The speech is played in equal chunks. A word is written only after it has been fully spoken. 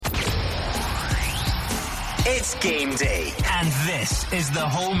It's game day, and this is the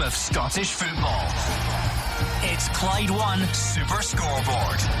home of Scottish football. It's Clyde 1 Super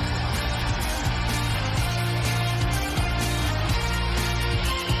Scoreboard.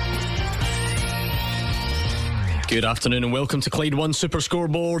 Good afternoon and welcome to Clyde 1 Super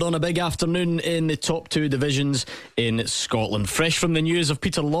Scoreboard on a big afternoon in the top two divisions in Scotland. Fresh from the news of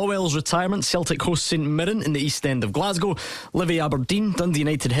Peter Lawwell's retirement, Celtic host St Mirren in the East End of Glasgow. Livy Aberdeen, Dundee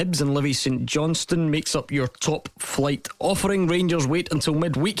United Hibs and Livy St Johnstone makes up your top flight offering. Rangers wait until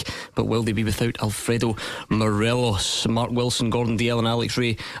midweek, but will they be without Alfredo Morelos? Mark Wilson, Gordon Dalziel and Alex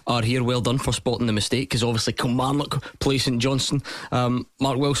Rae are here. Well done for spotting the mistake, because obviously Kilmarnock play St Johnstone.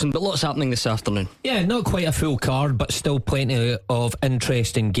 Mark Wilson, but lots happening this afternoon. Yeah, not quite a full card, but still plenty of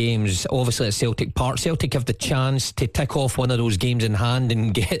interesting games. Obviously at Celtic Park, Celtic have the chance to tick off one of those games in hand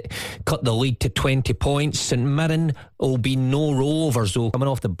and cut the lead to 20 points. St Mirren will be no rollovers though, coming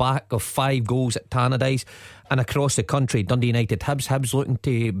off the back of 5 goals at Tannadice. And across the country, Dundee United Hibs looking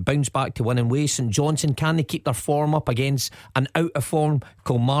to bounce back to winning ways. St Johnstone, can they keep their form up against an out of form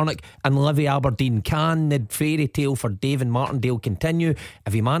Kilmarnock? And Livy Aberdeen, can the fairy tale for David Martindale continue?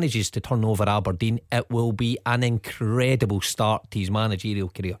 If he manages to turn over Aberdeen, it will be an incredible start to his managerial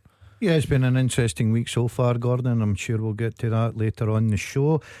career. Yeah, it's been an interesting week so far, Gordon. I'm sure we'll get to that later on in the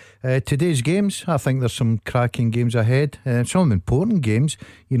show. Today's games, I think there's some cracking games ahead, some important games.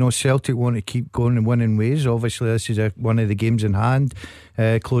 You know, Celtic want to keep going and winning ways. Obviously this is one of the games in hand.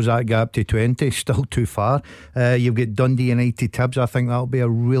 Close that gap to 20, still too far. You've got Dundee United Hibs. I think that'll be a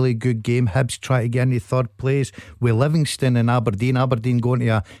really good game. Hibs try to get into third place with Livingston and Aberdeen going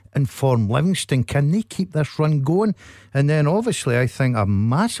to inform Livingston. Can they keep this run going? And then obviously I think a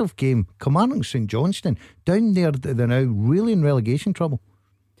massive game, Kilmarnock St Johnstone, down there they're now really in relegation trouble.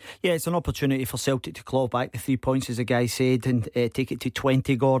 Yeah, it's an opportunity for Celtic to claw back the 3 points, as the guy said, and take it to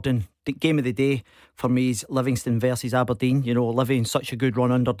 20, Gordon. The game of the day for me is Livingston versus Aberdeen. You know, Livy in such a good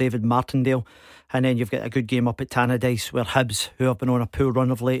run under David Martindale, and then you've got a good game up at Tannadice where Hibs, who have been on a poor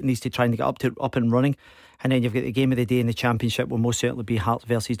run of late, needs to try and get up and running. And then you've got the game of the day in the Championship will most certainly be Hearts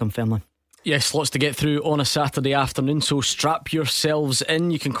versus Dunfermline. Yes, lots to get through on a Saturday afternoon, so strap yourselves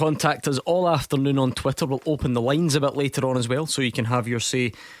in. You can contact us all afternoon on Twitter. We'll open the lines a bit later on as well, so you can have your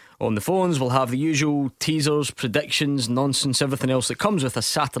say on the phones. We'll have the usual teasers, predictions, nonsense, everything else that comes with a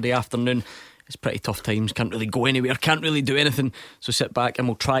Saturday afternoon. It's pretty tough times, can't really go anywhere, can't really do anything, so sit back and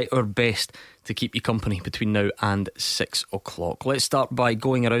we'll try our best to keep you company between now and 6 o'clock. Let's start by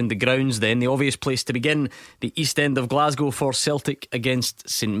going around the grounds then. The obvious place to begin, the East End of Glasgow for Celtic against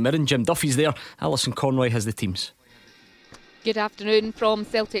St Mirren. Jim Duffy's there, Alison Conroy has the teams. Good afternoon from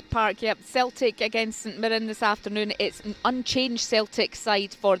Celtic Park. Yep, Celtic against St Mirren this afternoon. It's an unchanged Celtic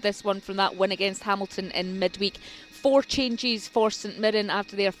side for this one from that win against Hamilton in midweek. 4 changes for St Mirren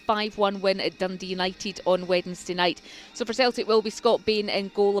after their 5-1 win at Dundee United on Wednesday night. So for Celtic will be Scott Bain in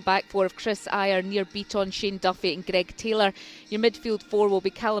goal, a back four of Chris Ayer, Nir Beaton, Shane Duffy and Greg Taylor. Your midfield 4 will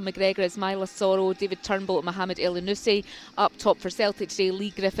be Callum McGregor, Ismaila Soro, David Turnbull, Mohamed Elyounoussi. Up top for Celtic today, Lee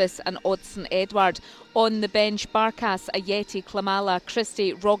Griffiths and Odsonne Edouard. On the bench, Barkas, Ayeti, Klamala,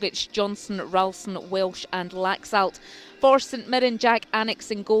 Christie, Rogic, Johnson, Ralston, Welsh and Laxalt. For St Mirren, Jack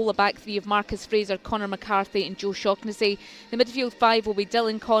Annex in goal, a back 3 of Marcus Fraser, Conor McCarthy and Joe Shaughnessy. The midfield 5 will be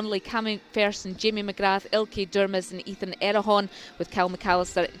Dylan Connolly, Cam McPherson, Jamie McGrath, Ilkay Durmaz and Ethan Errahon, with Cal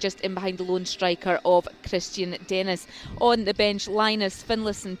McAllister just in behind the lone striker of Christian Dennis. On the bench, Linus,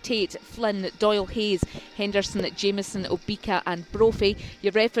 Finlayson, Tate, Flynn, Doyle Hayes, Henderson, Jameson, Obika and Brophy.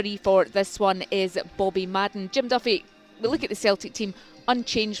 Your referee for this one is Bobby Madden. Jim Duffy, we look at the Celtic team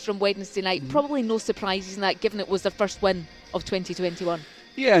unchanged from Wednesday night. Probably no surprises in that, given it was their first win of 2021.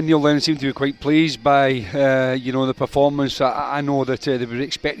 Yeah, Neil Lennon seemed to be quite pleased by the performance. I know that they were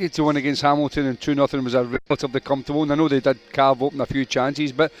expected to win against Hamilton, and 2-0 was a relatively comfortable, and I know they did carve open a few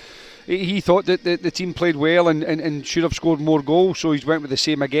chances, but he thought that the team played well and should have scored more goals, so he's went with the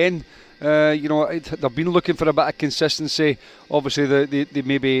same again. They've been looking for a bit of consistency. Obviously, they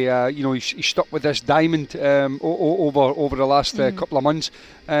maybe he's stuck with this diamond over the last couple of months,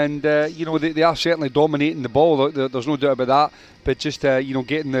 and they are certainly dominating the ball. There's no doubt about that. But just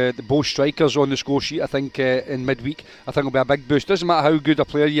getting the both strikers on the score sheet, I think in midweek, I think will be a big boost. Doesn't matter how good a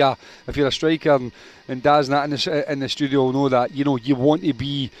player you are, if you're a striker, and Daz and that in the studio will know that you want to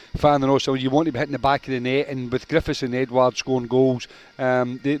be fanning also, you want to be hitting the back of the net, and with Griffiths and Edwards scoring goals,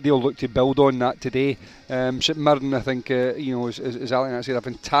 they'll look to build on that today. St Mirren, I think, as Alex said, a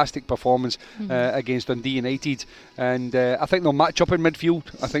fantastic performance against Dundee United, and I think they'll match up in midfield.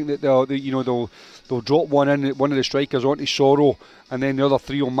 I think that they'll drop one of the strikers onto Sorrow, and then the other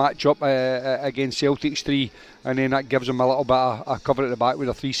three will match up against Celtic's three, and then that gives them a little bit of cover at the back with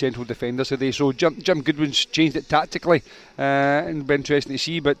the three central defenders today. So Jim Goodwin's changed it tactically, and it'll be interesting to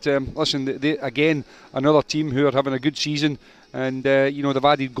see. But listen, they, again, another team who are having a good season, and they've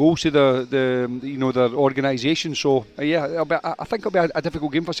added goals to their organisation. So I think it'll be a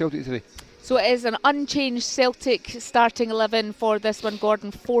difficult game for Celtic today. So it is an unchanged Celtic starting 11 for this one,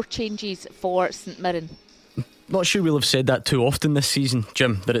 Gordon. 4 changes for St Mirren. Not sure we'll have said that too often this season,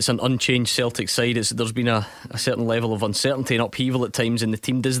 Jim, that it's an unchanged Celtic side. There's been a certain level of uncertainty and upheaval at times in the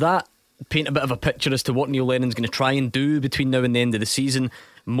team. Does that paint a bit of a picture as to what Neil Lennon's going to try and do between now and the end of the season?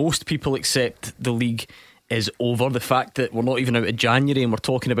 Most people accept the league is over. The fact that we're not even out of January and we're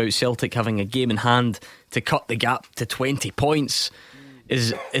talking about Celtic having a game in hand to cut the gap to 20 points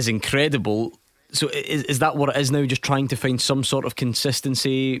is incredible. So is that what it is now, just trying to find some sort of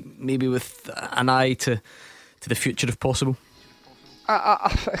consistency, maybe with an eye to the future if possible?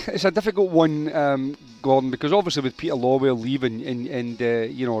 It's a difficult one, Gordon, because obviously with Peter Lawwell leaving and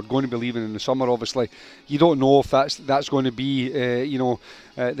going to be leaving in the summer, obviously you don't know if that's going to be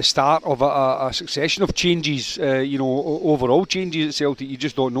the start of a succession of changes, overall changes at Celtic. You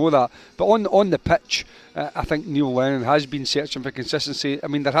just don't know that. But on the pitch, I think Neil Lennon has been searching for consistency. I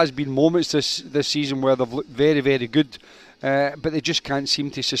mean, there has been moments this season where they've looked very, very good, but they just can't seem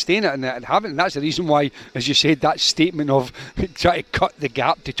to sustain it, and haven't. And that's the reason why, as you said, that statement of try to cut the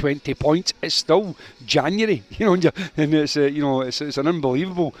gap to 20 points. It's still January, and it's it's an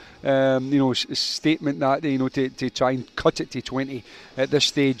unbelievable statement that to try and cut it to 20 at this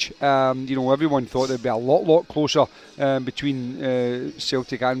stage. Everyone thought there'd be a lot closer between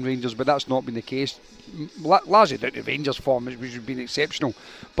Celtic and Rangers, but that's not been the case. Largely down to Rangers' form, which has been exceptional.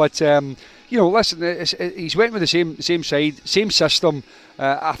 But listen, he's went with the same side, same system.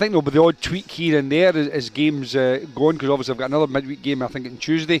 I think there'll be the odd tweak here and there as games go on, because obviously I've got another midweek game, I think, on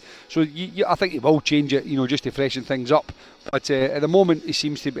Tuesday. So I think he will change it, just to freshen things up. But at the moment, he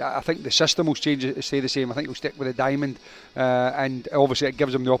seems to be. I think the system will stay the same. I think he'll stick with the diamond, and obviously it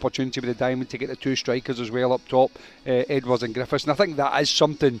gives him the opportunity with the diamond to get the 2 strikers as well up top, Edwards and Griffiths. And I think that is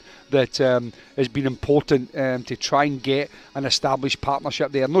something that has been important to try and get an established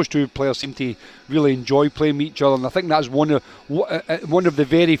partnership there. And those 2 players seem to really enjoy playing with each other, and I think that's one of the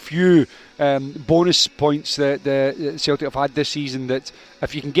very few bonus points that Celtic have had this season, that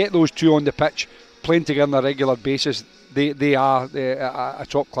if you can get those 2 on the pitch playing together on a regular basis, they are a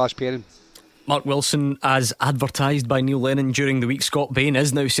top class pairing. Mark Wilson, as advertised by Neil Lennon during the week, Scott Bain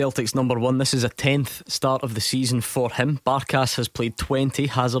is now Celtic's number 1. This is a 10th start of the season for him. Barkas has played 20,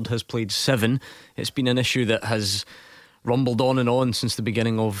 Hazard has played 7. It's been an issue that has rumbled on and on since the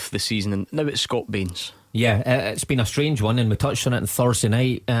beginning of the season, and now it's Scott Bain's. Yeah, it's been a strange one, and we touched on it on Thursday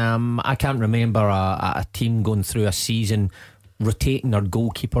night. I can't remember a team going through a season rotating their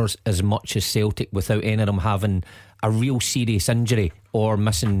goalkeepers as much as Celtic without any of them having a real serious injury or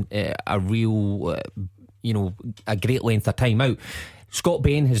missing a great length of time out. Scott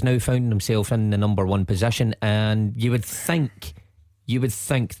Bain has now found himself in the number 1 position, and you would think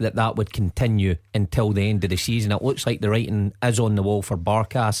that would continue until the end of the season. It looks like the writing is on the wall for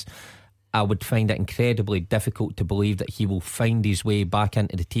Barkas. I would find it incredibly difficult to believe that he will find his way back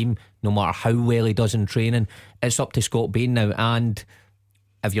into the team, no matter how well he does in training. It's up to Scott Bain now, and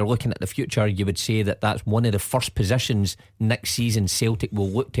if you're looking at the future, you would say that that's one of the first positions next season Celtic will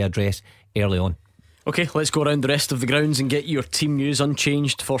look to address early on. OK, let's go around the rest of the grounds and get your team news.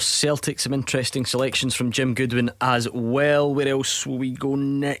 Unchanged for Celtic, some interesting selections from Jim Goodwin as well. Where else will we go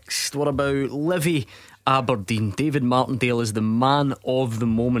next? What about Livy Aberdeen? David Martindale is the man of the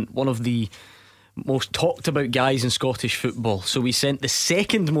moment, one of the most talked about guys in Scottish football. So we sent the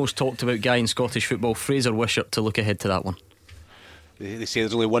second most talked about guy in Scottish football, Fraser Wishart, to look ahead to that one. They say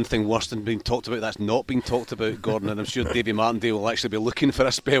there's only one thing worse than being talked about that's not being talked about, Gordon, and I'm sure Davy Martindale will actually be looking for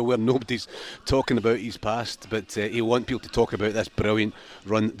a spell where nobody's talking about his past, but he'll want people to talk about this brilliant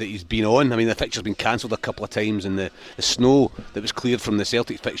run that he's been on. I mean, the fixture's been cancelled a couple of times, and the snow that was cleared from the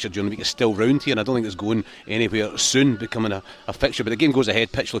Celtic fixture during the week is still round here, and I don't think it's going anywhere soon, becoming a fixture. But the game goes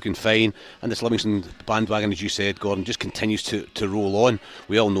ahead, pitch looking fine, and this Livingston bandwagon, as you said, Gordon, just continues to roll on.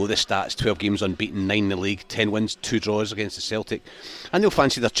 We all know the stats: 12 games unbeaten, 9 in the league, 10 wins, 2 draws against the Celtic and they'll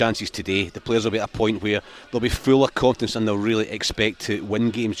fancy their chances today. The players will be at a point where they'll be full of confidence and they'll really expect to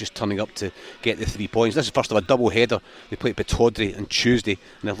win games, just turning up to get the 3 points. This is first of a double header. They play at Pittodrie on Tuesday,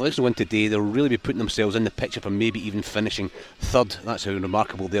 and if Livingston win today, they'll really be putting themselves in the picture for maybe even finishing third. That's how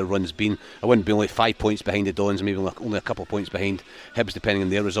remarkable their run's been. I wouldn't be only 5 points behind the Dons, maybe only a couple of points behind Hibs, depending on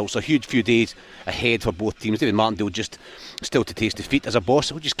their results. So a huge few days ahead for both teams. David Martindale just still to taste defeat. As a boss,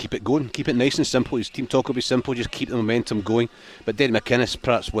 he'll just keep it going, keep it nice and simple. His team talk will be simple, just keep the momentum going. But Derek McInnes,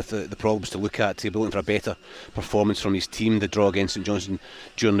 perhaps with the problems to look at, he'll be looking for a better performance from his team. The draw against St Johnstone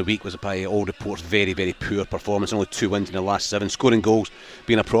during the week was, by all reports, very, very poor performance. Only 2 wins in the last 7. Scoring goals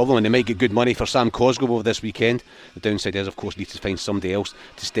being a problem, and they might get good money for Sam Cosgrove over this weekend. The downside is, of course, need to find somebody else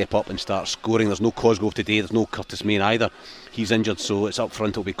to step up and start scoring. There's no Cosgrove today, there's no Curtis Main either. He's injured, so it's up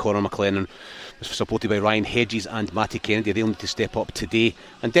front. It'll be Conor McLennan, supported by Ryan Hedges and Matty Kennedy. They'll need to step up today.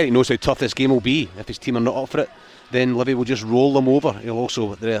 And Derek knows how tough this game will be. If his team are not up for it, then Livy will just roll them over.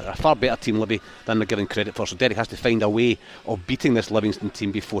 They're a far better team, Livy, than they're given credit for. So Derek has to find a way of beating this Livingston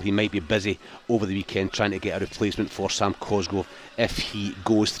team before he might be busy over the weekend trying to get a replacement for Sam Cosgrove if he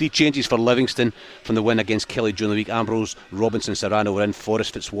goes. 3 changes for Livingston from the win against Kelly during the week. Ambrose, Robinson, Serrano were in.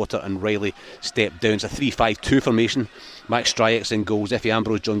 Forrest, Fitzwater and Riley stepped down. It's a 3-5-2 formation. Max Stryek's in goals, Effie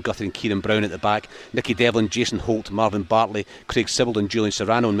Ambrose, John Guthrie and Kieran Brown at the back. Nicky Devlin, Jason Holt, Marvin Bartley, Craig Sibbald and Julian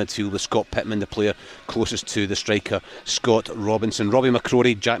Serrano in midfield, with Scott Pittman, the player closest to the striker, Scott Robinson. Robbie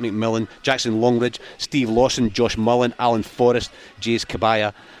McCrory, Jack McMillan, Jackson Longridge, Steve Lawson, Josh Mullen, Alan Forrest, Jace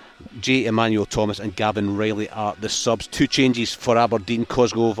Kabaya, J. Emmanuel Thomas and Gavin Riley are the subs. 2 changes for Aberdeen.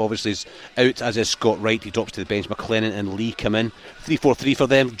 Cosgrove obviously is out, as is Scott Wright. He drops to the bench. McLennan and Lee come in. 3-4-3 for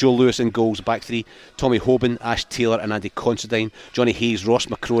them. Joe Lewis in goals, back 3. Tommy Hoban, Ash Taylor and Andy Considine. Johnny Hayes, Ross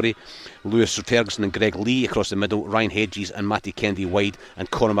McCrory, Lewis Ferguson and Greg Lee across the middle. Ryan Hedges and Matty Kennedy wide,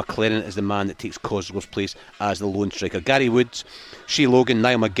 and Conor McLennan is the man that takes Cosgrove's place as the lone striker. Gary Woods, Shea Logan,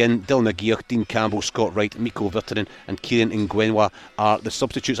 Niall McGinn, Dylan Aguirre, Dean Campbell, Scott Wright, Miko Virtanen and Kieran Ngwenwa are the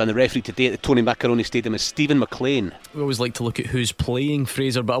substitutes, and the referee today at the Tony Macaroni Stadium is Stephen McLean. We always like to look at who's playing,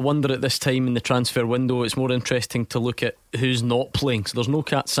 Fraser, but I wonder at this time in the transfer window it's more interesting to look at who's not playing. So there's no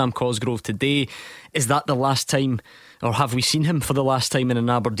Sam Cosgrove today. Is that the last time, or have we seen him for the last time in an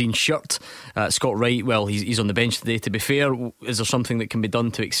Aberdeen shirt? Scott Wright, well, he's on the bench today, to be fair. Is there something that can be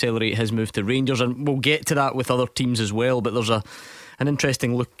done to accelerate his move to Rangers? And we'll get to that with other teams as well, but there's an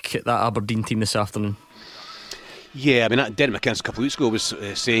interesting look at that Aberdeen team this afternoon. Yeah, I mean, Derek McInnes a couple of weeks ago was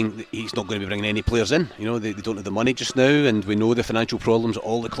saying that he's not going to be bringing any players in. You know, they don't have the money just now, and we know the financial problems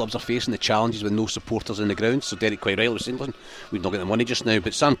all the clubs are facing, the challenges with no supporters in the ground. So Derek quite rightly was saying, listen, we've not got the money just now.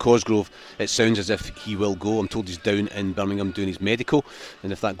 But Sam Cosgrove, it sounds as if he will go. I'm told he's down in Birmingham doing his medical,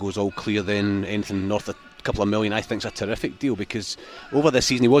 and if that goes all clear, then anything north of couple of million I think is a terrific deal, because over this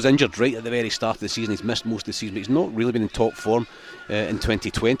season he was injured right at the very start of the season. He's missed most of the season, but he's not really been in top form in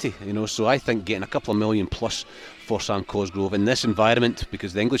 2020, you know. So I think getting a couple of million plus for Sam Cosgrove in this environment,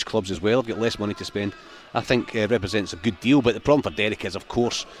 because the English clubs as well have got less money to spend, I think represents a good deal. But the problem for Derek is, of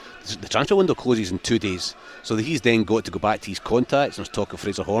course, the transfer window closes in 2 days, so that he's then got to go back to his contacts. There's talk of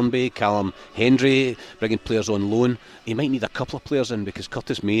Fraser Hornby, Callum Hendry, bringing players on loan. He might need a couple of players in, because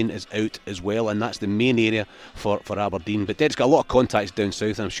Curtis Main is out as well, and that's the main area for Aberdeen. But Derek's got a lot of contacts down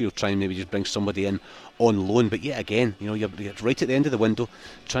south, and I'm sure he'll try and maybe just bring somebody in on loan. But yet again, you know, you're right at the end of the window,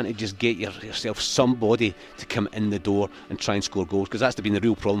 trying to just get yourself somebody to come in the door and try and score goals, because that's been the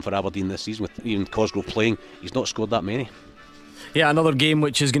real problem for Aberdeen this season. With even Cosgrove playing, he's not scored that many. Yeah, another game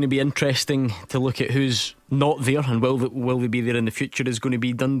which is going to be interesting to look at who's not there and will they be there in the future is going to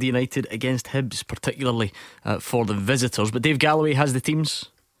be Dundee United against Hibs, particularly for the visitors. But Dave Galloway has the teams.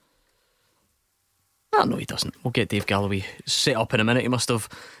 No, he doesn't. We'll get Dave Galloway set up in a minute. He must have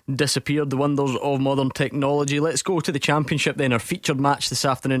disappeared, the wonders of modern technology. Let's go to the Championship then. Our featured match this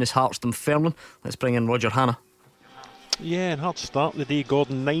afternoon is Hearts Dunfermline. Let's bring in Roger Hanna. Yeah, and Hearts start the day,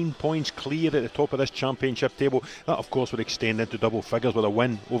 Gordon, 9 points clear at the top of this Championship table. That of course would extend into double figures with a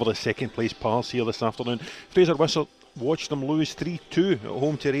win over the second place Pals here this afternoon. Fraser Whistle watched them lose 3-2 at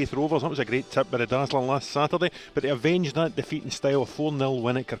home to Wraith Rovers. That was a great tip by the Dazzler last Saturday, but they avenged that defeat in style. A 4-0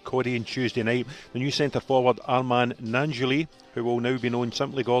 win at Kirkcaldy on Tuesday night. The new centre forward Armand Nanjuli, who will now be known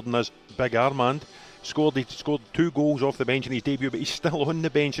simply, Gordon, as Big Armand, He scored 2 goals off the bench in his debut, but he's still on the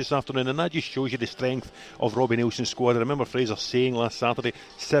bench this afternoon, and that just shows you the strength of Robbie Nelson's squad. I remember Fraser saying last Saturday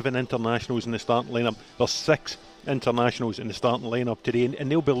 7 internationals in the starting lineup. There's 6 internationals in the starting lineup today,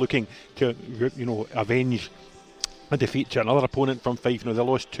 and they'll be looking to, you know, avenge a defeat to another opponent from Fife. They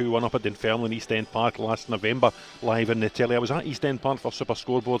lost 2-1 up at Dunfermline East End Park last November, live in the telly. I was at East End Park for Super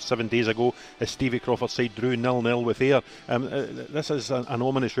Scoreboard 7 days ago as Stevie Crawford's side drew 0-0 with Ayr. This is an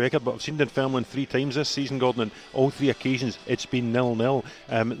ominous record, but I've seen Dunfermline 3 times this season, Gordon, and all 3 occasions it's been 0-0.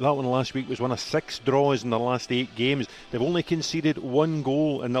 That one last week was one of 6 draws in the last 8 games. They've only conceded 1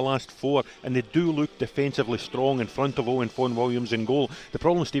 goal in the last 4, and they do look defensively strong in front of Owen Fon Williams in goal. The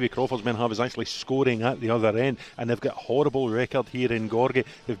problem Stevie Crawford's men have is actually scoring at the other end, and they've got a horrible record here in Gorgie.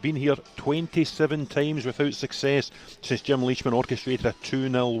 They've been here 27 times without success since Jim Leachman orchestrated a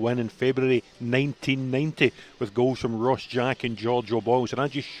 2-0 win in February 1990 with goals from Ross Jack and George O'Boyle. So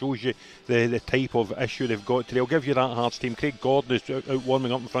that just shows you the type of issue they've got today. I'll give you that Hearts team. Craig Gordon is out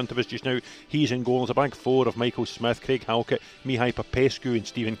warming up in front of us just now. He's in goal. There's a back 4 of Michael Smith, Craig Halkett, Mihai Popescu and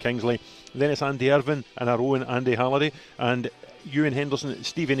Stephen Kingsley. Then it's Andy Irvine and our own Andy Halliday, and Ewan Henderson,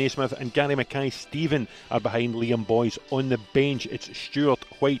 Stephen Naismith and Gary Mackay-Stephen are behind Liam Boyce. On the bench it's Stewart,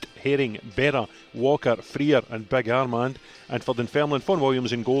 White, Herring, Berra, Walker, Freer and Big Armand. And for Dunfermline, Fon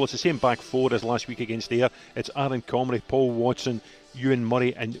Williams in goal. It's the same back 4 as last week against Ayr. It's Aaron Comrie, Paul Watson, Ewan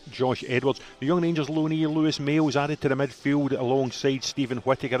Murray and Josh Edwards. The Young Rangers loanee Lewis Mayles added to the midfield alongside Stephen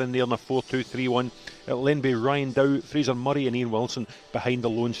Whittaker in there in a 4-2-3-1. At Lenby, Ryan Dow, Fraser Murray and Ian Wilson behind the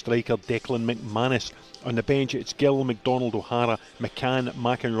lone striker Declan McManus. On the bench it's Gill, McDonald, O'Hara, McCann,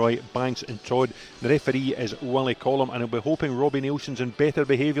 McEnroy, Banks and Todd. The referee is Willie Collum, and I'll be hoping Robbie Nielsen's in better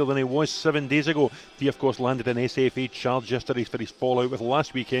behaviour than he was 7 days ago. He of course landed an SFA charge yesterday for his fallout with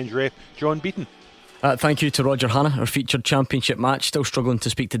last weekend's ref John Beaton. Thank you to Roger Hanna. Our featured championship match. Still struggling to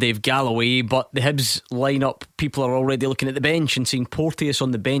speak to Dave Galloway, but the Hibs line-up, people are already looking at the bench and seeing Porteous on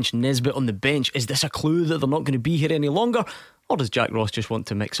the bench, Nesbitt on the bench. Is this a clue that they're not going to be here any longer? Or does Jack Ross just want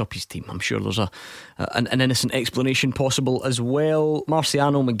to mix up his team? I'm sure there's an innocent explanation possible as well.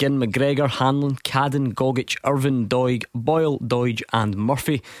 Marciano, McGinn, McGregor, Hanlon, Cadden, Gogic, Irvin, Doig, Boyle, Doige and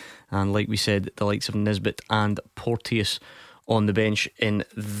Murphy. And like we said, the likes of Nesbitt and Porteous on the bench in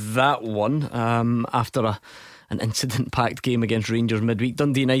that one, after an incident-packed game against Rangers midweek.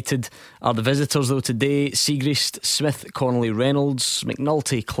 Dundee United are the visitors though today. Siegrist, Smith, Connolly, Reynolds,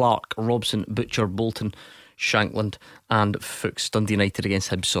 McNulty, Clark, Robson, Butcher, Bolton, Shankland and Fuchs. Dundee United against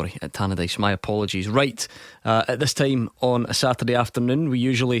Hibs, at Tannadice. My apologies. Right, at this time on a Saturday afternoon, we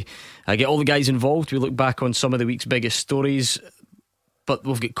usually get all the guys involved. We look back on some of the week's biggest stories, but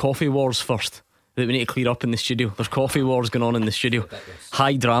we've got coffee wars first that we need to clear up in the studio. There's coffee wars going on in the studio. Ridiculous.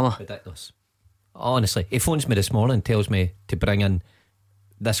 High drama. Ridiculous. Honestly, he phones me this morning, tells me to bring in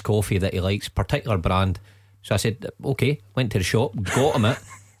this coffee that he likes, particular brand. So I said okay, went to the shop, got him it.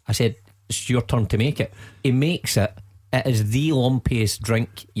 I said it's your turn to make it. He makes it. It is the lumpiest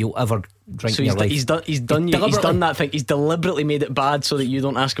drink you'll ever drink in your life. He's done that thing. He's deliberately made it bad so that you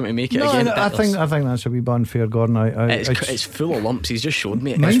don't ask him to make it again. I think that's a wee bit unfair, Gordon. It's full of lumps. He's just showed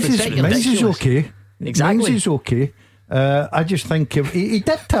me it. Mine's is okay. Exactly. Mine's is okay. I just think he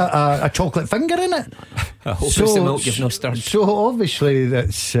dipped a chocolate finger in it. I hope it's the milk you've not stirred. So obviously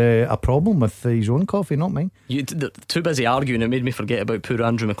that's a problem with his own coffee, not mine. Too busy arguing. It made me forget about poor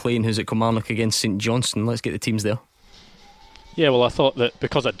Andrew McLean, who's at Kilmarnock against St Johnstone. Let's get the teams there. Yeah, well, I thought that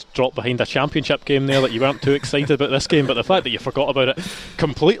because it dropped behind a championship game there that you weren't too excited about this game, but the fact that you forgot about it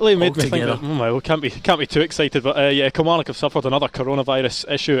completely made me think that, well, can't be too excited. But yeah, Kilmarnock have suffered another coronavirus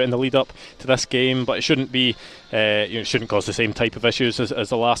issue in the lead up to this game, but it shouldn't be it shouldn't cause the same type of issues as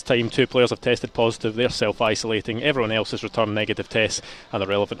the last time. 2 players have tested positive. They're self-isolating. Everyone else has returned negative tests, and the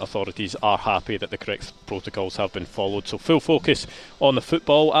relevant authorities are happy that the correct protocols have been followed. So full focus on the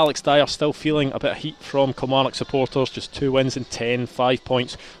football. Alex Dyer still feeling a bit of heat from Kilmarnock supporters. Just 2 wins in 10, 5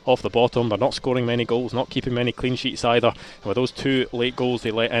 points off the bottom. They're not scoring many goals, not keeping many clean sheets either. And with those 2 late goals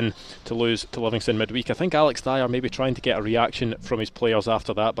they let in to lose to Livingston midweek, I think Alex Dyer maybe trying to get a reaction from his players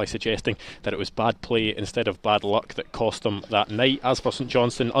after that by suggesting that it was bad play instead of bad luck that cost them that night. As for St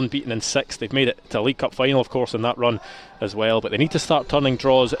Johnstone, unbeaten in 6, they've made it to a League Cup final of course in that run as well, but they need to start turning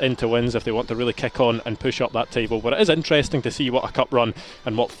draws into wins if they want to really kick on and push up that table. But it is interesting to see what a cup run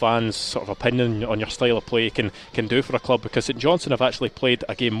and what fans' sort of opinion on your style of play can do for a club, because St Johnstone have actually played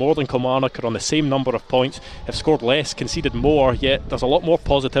a game more than Kilmarnock, are on the same number of points, have scored less, conceded more, yet there's a lot more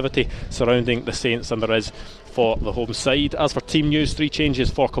positivity surrounding the Saints than there is for the home side. As for team news, 3 changes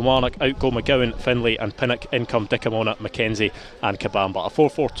for Kilmarnock. Out go McGowan, Finlay and Pinnock. In come Dickamona, McKenzie and Kabamba. A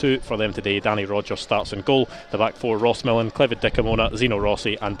 4-4-2 for them today. Danny Rogers starts in goal. The back 4, Ross Millen, Clevid Dickamona, Zeno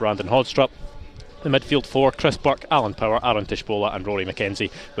Rossi and Brandon Hodstrup. The midfield 4, Chris Burke, Alan Power, Aaron Tishbola and Rory McKenzie,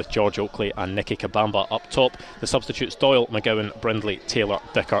 with George Oakley and Nicky Kabamba up top. The substitutes Doyle, McGowan, Brindley, Taylor,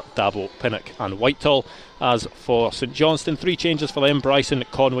 Dicker, Dabo, Pinnock and Whitehall. As for St Johnstone, 3 changes for them: Bryson,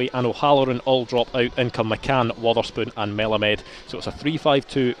 Conway and O'Halloran all drop out. In come McCann, Wotherspoon and Melamed. So it's a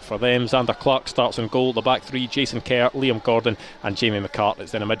 3-5-2 for them. Xander Clark starts in goal. The back 3: Jason Kerr, Liam Gordon and Jamie McCart.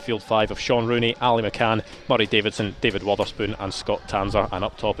 It's then a midfield 5 of Sean Rooney, Ali McCann, Murray Davidson, David Wotherspoon and Scott Tanzer. And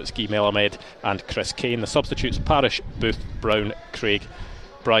up top it's Guy Melamed and Chris Kane. The substitutes: Parish, Booth, Brown, Craig,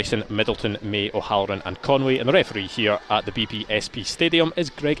 Bryson, Middleton, May, O'Halloran and Conway. And the referee here at the BPSP Stadium is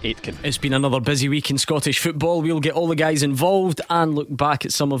Greg Aitken. It's been another busy week in Scottish football. We'll get all the guys involved and look back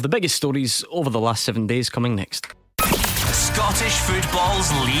at some of the biggest stories over the last 7 days coming next. Scottish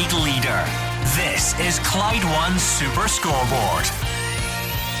football's league leader. This is Clyde One Super Scoreboard.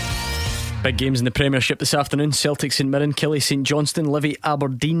 Big games in the Premiership this afternoon: Celtic St Mirren, Killie St Johnstone, Livy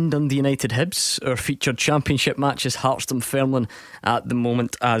Aberdeen, Dundee United Hibs. Our featured Championship match is Hearts Dunfermline at the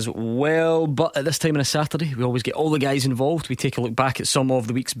moment as well. But at this time on a Saturday, we always get all the guys involved. We take a look back at some of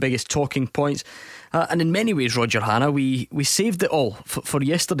the week's biggest talking points, and in many ways, Roger Hanna, we saved it all for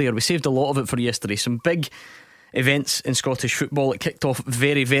yesterday, or we saved a lot of it for yesterday. Some big events in Scottish football. It kicked off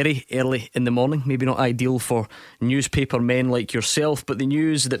very, very early in the morning. Maybe not ideal for newspaper men like yourself, but the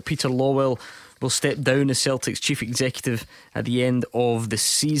news that Peter Lawwell will step down as Celtic's chief executive at the end of the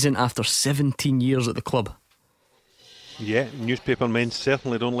season after 17 years at the club. Yeah, newspaper men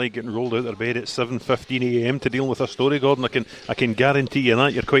certainly don't like getting rolled out of their bed at 7:15am to deal with a story, Gordon. I can guarantee you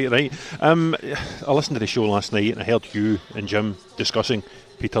that. You're quite right. I listened to the show last night and I heard you and Jim discussing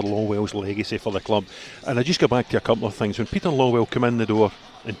Peter Lawwell's legacy for the club, and I just go back to a couple of things. When Peter Lawwell came in the door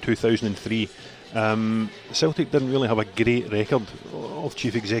in 2003, Celtic didn't really have a great record of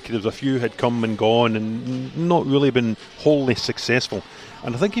chief executives. A few had come and gone and not really been wholly successful.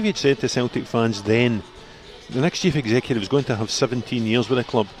 And I think if you'd said to Celtic fans then, the next chief executive is going to have 17 years with the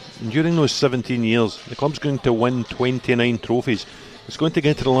club, and during those 17 years the club's going to win 29 trophies, it's going to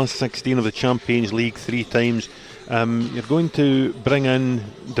get to the last 16 of the Champions League 3 times, you're going to bring in,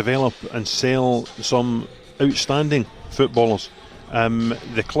 develop and sell some outstanding footballers,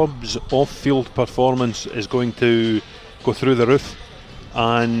 the club's off-field performance is going to go through the roof,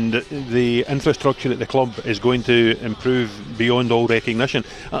 and the infrastructure at the club is going to improve beyond all recognition.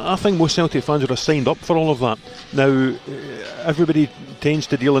 I think most Celtic fans would have signed up for all of that. Now, everybody tends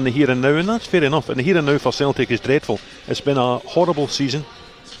to deal in the here and now, and that's fair enough, and the here and now for Celtic is dreadful. It's been a horrible season,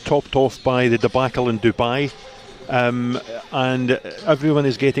 topped off by the debacle in Dubai, and everyone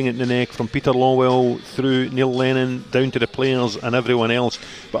is getting it in the neck, from Peter Lawwell through Neil Lennon down to the players and everyone else.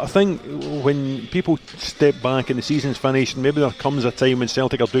 But I think when people step back and the season's finished, maybe there comes a time when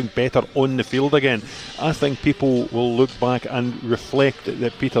Celtic are doing better on the field again, I think people will look back and reflect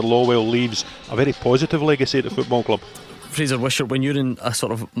that Peter Lawwell leaves a very positive legacy at the football club. Fraser Wishart, when you're in a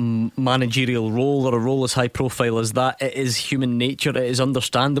sort of managerial role, or a role as high profile as that, it is human nature. It is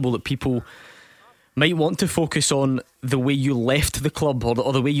understandable that people might want to focus on the way you left the club,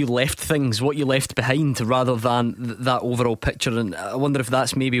 or the way you left things, what you left behind, rather than that overall picture. And I wonder if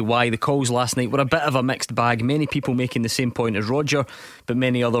that's maybe why the calls last night were a bit of a mixed bag. Many people making the same point as Roger, but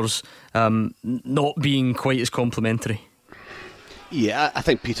many others not being quite as complimentary. Yeah, I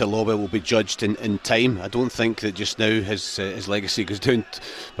think Peter Lawwell will be judged in time. I don't think that just now his legacy goes down,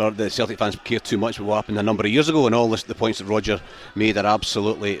 or the Celtic fans care too much about what happened a number of years ago, and all the points that Roger made are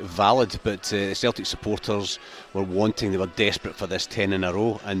absolutely valid. But Celtic supporters were wanting, they were desperate for this 10 in a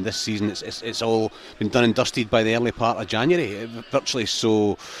row, and this season it's all been done and dusted by the early part of January, virtually.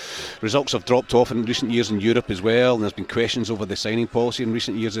 So results have dropped off in recent years in Europe as well, and there's been questions over the signing policy in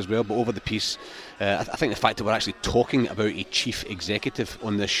recent years as well. But over the piece, I think the fact that we're actually talking about a chief executive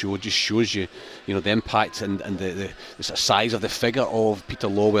on this show just shows you the impact and the sort of size of the figure of Peter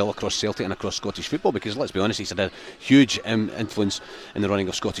Lawwell across Celtic and across Scottish football, because let's be honest, he's had a huge influence in the running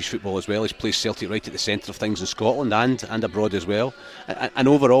of Scottish football as well. He's placed Celtic right at the centre of things in Scotland and abroad as well, and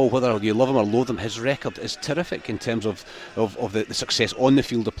overall, whether you love him or loathe him, his record is terrific in terms of the success on the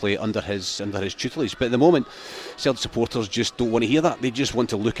field of play under his tutelage. But at the moment, Celtic supporters just don't want to hear that. They just want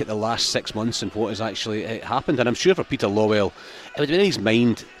to look at the last 6 months and what has actually happened. And I'm sure for Peter Lawwell, it would have been in his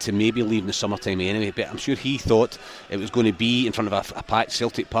mind to maybe leave in the summertime anyway, but I'm sure he thought it was going to be in front of a packed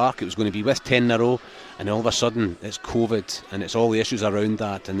Celtic Park, it was going to be with 10 in a row, and all of a sudden it's COVID and it's all the issues around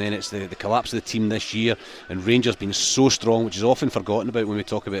that, and then it's the collapse of the team this year, and Rangers being so strong, which is often forgotten about when we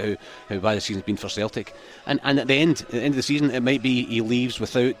talk about how bad the season's been for Celtic. And at the end of the season, it might be he leaves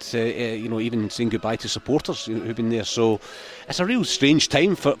without even saying goodbye to supporters who've been there. So it's a real strange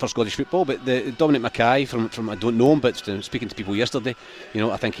time for Scottish football. But the Dominic Mackay, from I don't know him, but speaking to people yesterday,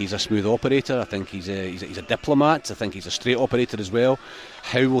 I think he's a smooth operator. I think he's a diplomat. I think he's a straight operator as well.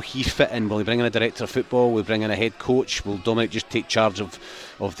 How will he fit in? Will he bring in a director of football football. We bring in a head coach. Will Dominic just take charge of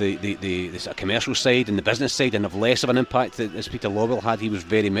the sort of commercial side and the business side and have less of an impact as Peter Lawwell had? He was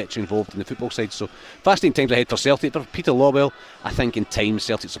very much involved in the football side. So fascinating times ahead for Celtic. But for Peter Lawwell, I think in time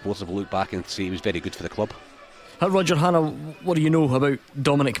Celtic supporters will look back and say he was very good for the club. Roger Hannah, what do you know about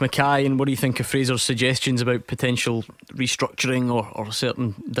Dominic Mackay, and what do you think of Fraser's suggestions about potential restructuring or a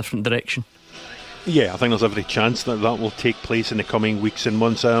certain different direction? Yeah, I think there's every chance that will take place in the coming weeks and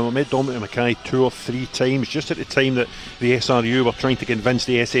months. I met Dominic Mackay 2 or 3 times just at the time that the SRU were trying to convince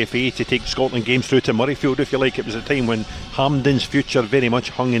the SFA to take Scotland games through to Murrayfield, if you like. It was a time when Hampden's future very much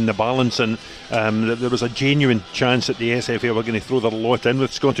hung in the balance, and there was a genuine chance that the SFA were going to throw their lot in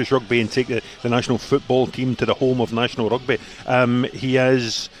with Scottish Rugby and take the national football team to the home of national rugby. He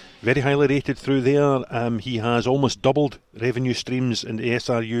is very highly rated through there. He has almost doubled revenue streams in the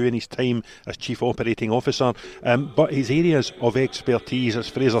SRU in his time as Chief Operating Officer, but his areas of expertise, as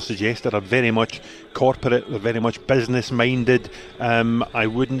Fraser suggested, are very much corporate. They're very much business minded. I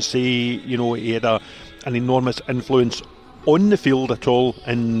wouldn't say he had an enormous influence on the field at all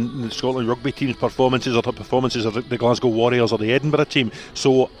in the Scotland Rugby team's performances or the performances of the Glasgow Warriors or the Edinburgh team.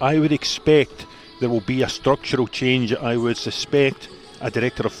 So I would expect there will be a structural change. I would suspect a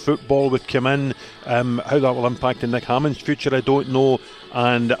director of football would come in. How that will impact in Nick Hammond's future, I don't know,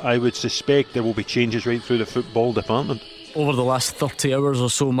 and I would suspect there will be changes right through the football department. Over the last 30 hours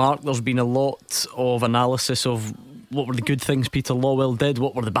or so, Mark, there's been a lot of analysis of what were the good things Peter Lawwell did,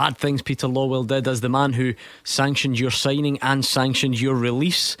 what were the bad things Peter Lawwell did. As the man who sanctioned your signing and sanctioned your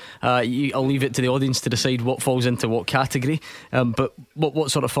release, I'll leave it to the audience to decide what falls into what category, but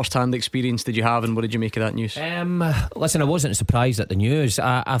what sort of first hand experience did you have, and what did you make of that news? Listen, I wasn't surprised at the news.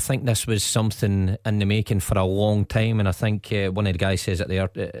 I think this was something in the making for a long time, and I think one of the guys says it there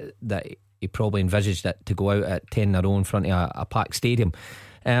that he probably envisaged it to go out at 10 in a row in front of a packed stadium.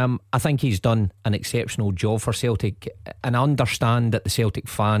 I think he's done an exceptional job for Celtic, and I understand that the Celtic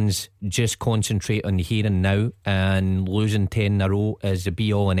fans just concentrate on the here and now, and losing 10 in a row is the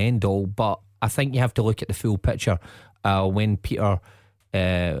be all and end all, but I think you have to look at the full picture. When Peter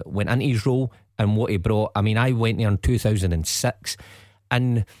went into his role and what he brought, I mean, I went there in 2006,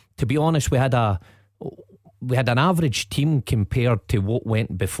 and to be honest, we had an average team compared to what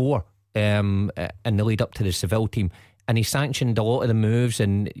went before in the lead up to the Seville team. And he sanctioned a lot of the moves,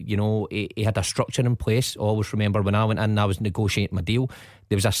 and he had a structure in place. I always remember when I went in, I was negotiating my deal,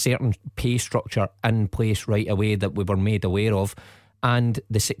 there was a certain pay structure in place right away that we were made aware of, and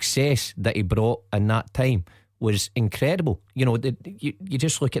the success that he brought in that time was incredible. You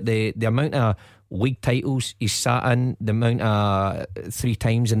just look at the amount of league titles he's sat in, the amount of 3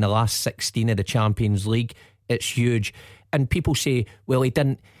 times in the last 16 of the Champions League. It's huge. And people say, well, he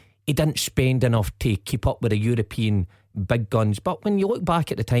didn't spend enough to keep up with the European big guns. But when you look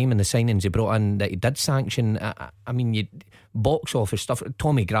back at the time and the signings he brought in that he did sanction, I mean, box office stuff.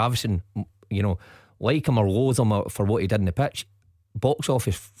 Tommy Gravison, like him or loathe him for what he did in the pitch, box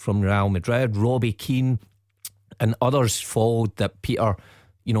office from Real Madrid, Robbie Keane and others followed that Peter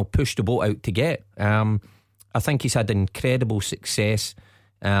pushed the boat out to get. I think he's had incredible success.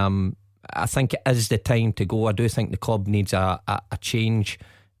 I think it is the time to go. I do think the club needs a change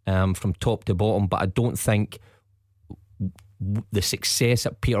from top to bottom, but I don't think the success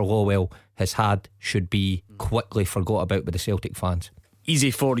that Peter Lawwell has had should be quickly forgot about by the Celtic fans. Easy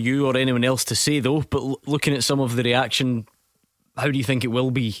for you or anyone else to say though, but looking at some of the reaction, how do you think it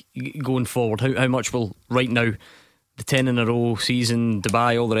will be going forward? How much will, right now, the 10 in a row season,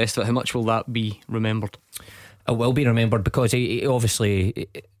 Dubai, all the rest of it, how much will that be remembered? It will be remembered because he obviously,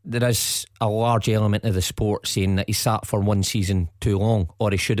 there is a large element of the sport saying that he sat for one season too long, or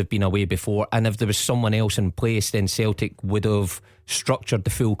he should have been away before. And if there was someone else in place, then Celtic would have structured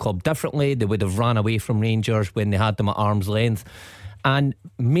the full club differently. They would have ran away from Rangers when they had them at arm's length, and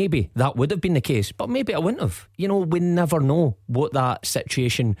maybe that would have been the case, but maybe it wouldn't have. We never know what that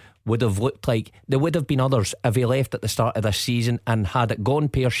situation would have looked like. There would have been others if he left at the start of this season, and had it gone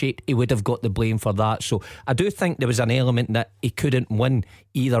pear-shaped, he would have got the blame for that. So I do think there was an element that he couldn't win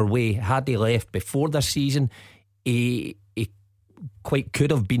either way. Had he left before this season, he quite could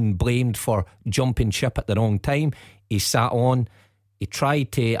have been blamed for jumping ship at the wrong time. He sat on. He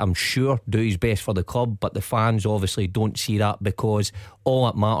tried to, I'm sure, do his best for the club, but the fans obviously don't see that, because all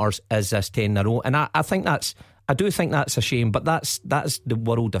that matters is this 10 in a row. And I do think that's a shame, but that's the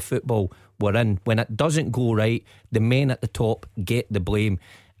world of football we're in. When it doesn't go right, the men at the top get the blame,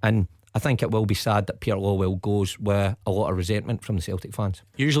 and I think it will be sad that Peter Lawwell goes with a lot of resentment from the Celtic fans.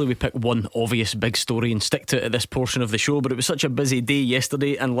 Usually we pick one obvious big story and stick to it at this portion of the show, but it was such a busy day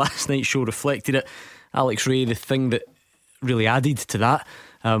yesterday, and last night's show reflected it. Alex Rae, the thing that really added to that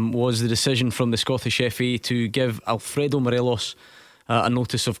was the decision from the Scottish FA to give Alfredo Morelos a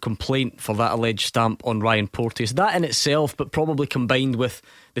notice of complaint for that alleged stamp on Ryan Porteous. That in itself, but probably combined with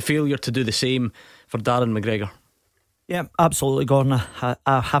the failure to do the same for Darren McGregor. Yeah, absolutely, Gordon.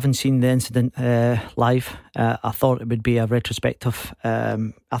 I haven't seen the incident live. I thought it would be a retrospective.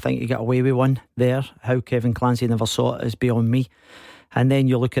 I think he got away with one there. How Kevin Clancy never saw it is beyond me. And then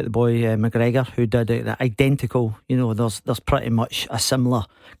you look at the boy McGregor, who did the identical. There's pretty much a similar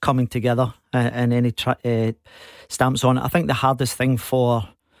coming together and any stamps on it. I think the hardest thing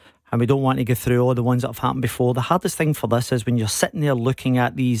and we don't want to go through all the ones that have happened before, the hardest thing for this is when you're sitting there looking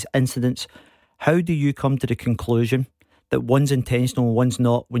at these incidents, how do you come to the conclusion that one's intentional and one's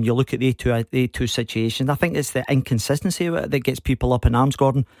not when you look at the two situations? I think it's the inconsistency of it that gets people up in arms,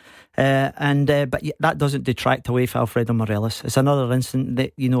 Gordon. But that doesn't detract away from Alfredo Morelos. It's another incident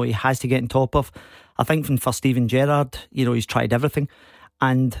that he has to get on top of. I think for Steven Gerrard, he's tried everything,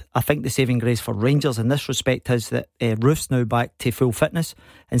 and I think the saving grace for Rangers in this respect is that Roof's now back to full fitness,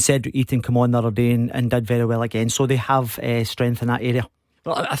 and Cedric Eaton come on the other day and did very well again, so they have strength in that area.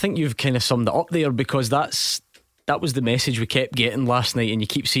 Well, I think you've kind of summed it up there, because that was the message we kept getting last night, and you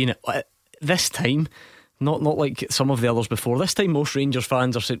keep seeing it this time. Not like some of the others before. This time most Rangers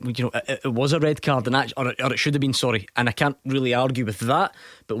fans are saying, it was a red card, or it should have been, sorry. And I can't really argue with that.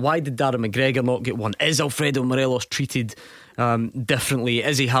 But why did Darren McGregor not get one? Is Alfredo Morelos treated differently?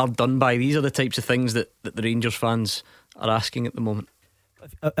 Is he hard done by? These are the types of things that the Rangers fans are asking at the moment.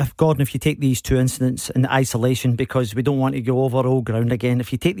 If you take these two incidents in isolation, because we don't want to go over old ground again,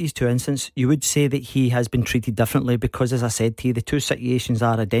 if you take these two incidents, you would say that he has been treated differently, because, as I said to you, the two situations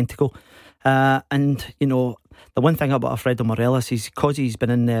are identical. And the one thing about Alfredo Morelos is, because he's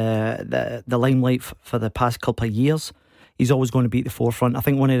been in the limelight for the past couple of years, he's always going to be at the forefront. I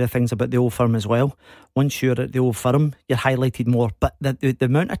think one of the things about the Old Firm as well, once you're at the Old Firm, you're highlighted more. But the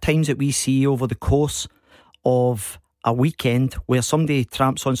amount of times that we see over the course of a weekend where somebody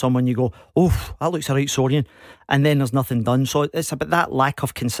tramps on someone, you go, oh, that looks a right Sorian, and then there's nothing done. So it's about that lack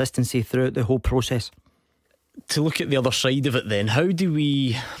of consistency throughout the whole process. To look at the other side of it then, how do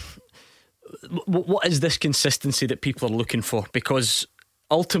we... What is this consistency that people are looking for? Because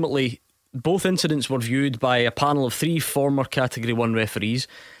ultimately both incidents were viewed by a panel of 3 former Category 1 referees,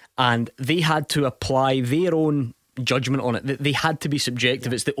 and they had to apply their own judgment on it. They had to be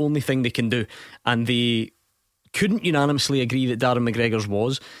subjective. It's the only thing they can do, and they couldn't unanimously agree that Darren McGregor's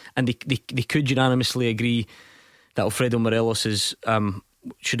was, and they could unanimously agree that Alfredo Morelos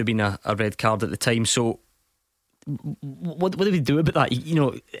should have been a red card at the time. So what do we do about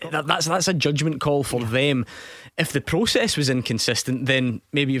that? That's a judgment call for them. If the process was inconsistent, then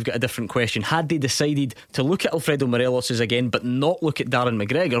maybe you've got a different question. Had they decided to look at Alfredo Morelos's again but not look at Darren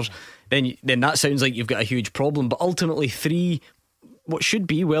McGregor's, then that sounds like you've got a huge problem. But ultimately 3 what should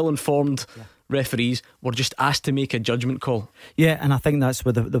be well informed referees were just asked to make a judgment call. Yeah, and I think that's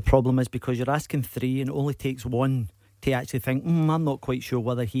where the problem is, because you're asking 3 and it only takes 1 to actually think, I'm not quite sure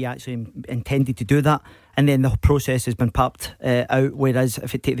whether he actually intended to do that, and then the process has been popped out. Whereas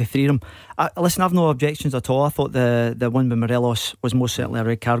if it take the 3 of them, listen, I've no objections at all. I thought the one with Morelos was most certainly a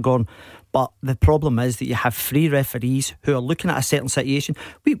red card, Gordon. But the problem is that you have 3 referees who are looking at a certain situation.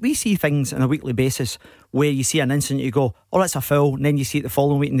 We see things on a weekly basis where you see an incident, you go, oh, that's a foul, and then you see it the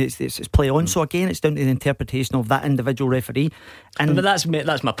following week and it's play on. So again, it's down to the interpretation of that individual referee. But that's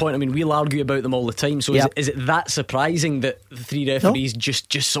my point. I mean, we'll argue about them all the time. So is it that surprising that the 3 referees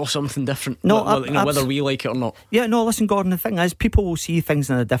just saw something different? No, whether we like it or not. Yeah, no, listen, Gordon, the thing is, people will see things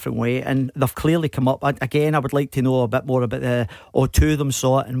in a different way, and they've clearly come up. Again, I would like to know a bit more about 2 of them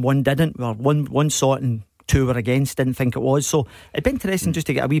saw it and 1 didn't. Well, one saw it and 2 were against, didn't think it was. So it'd be interesting just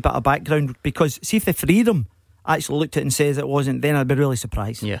to get a wee bit of background, because see if the 3 of them actually looked at it and says it wasn't, then I'd be really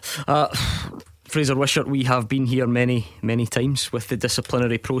surprised. Yeah. Fraser Wishart, we have been here many times with the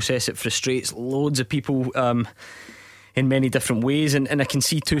disciplinary process. It frustrates loads of people in many different ways, and I can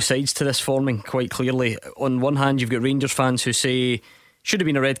see 2 sides to this forming quite clearly. On one hand, you've got Rangers fans who say should have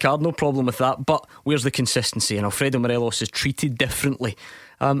been a red card, no problem with that, but where's the consistency? And Alfredo Morelos is treated differently.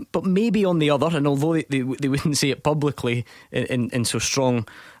 But maybe on the other, and although they wouldn't say it publicly in so strong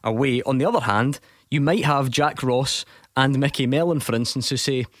a way, on the other hand, you might have Jack Ross and Mickey Mellon, for instance, who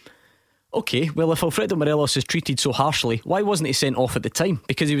say, okay, well, if Alfredo Morelos is treated so harshly, why wasn't he sent off at the time?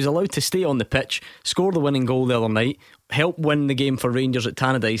 Because he was allowed to stay on the pitch, score the winning goal the other night, help win the game for Rangers at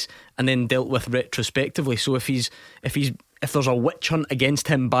Tannadice, and then dealt with retrospectively. So if there's a witch hunt against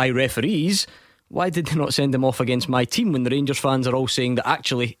him by referees, why did they not send him off against my team, when the Rangers fans are all saying that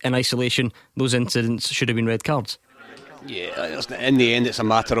actually in isolation those incidents should have been red cards? Yeah, in the end it's a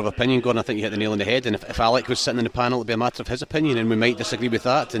matter of opinion, Gordon. I think you hit the nail on the head, and if Alex was sitting in the panel, it would be a matter of his opinion, and we might disagree with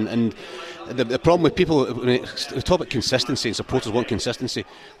that. And the problem with people, when we talk about consistency and supporters want consistency,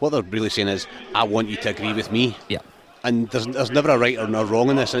 what they're really saying is, I want you to agree with me. Yeah. And there's never a right or a wrong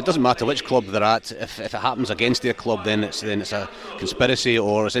in this, and it doesn't matter which club they're at. If it happens against their club, then it's a conspiracy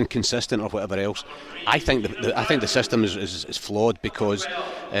or it's inconsistent or whatever else. I think the system is flawed, because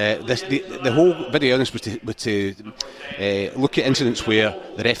the whole video evidence was to look at incidents where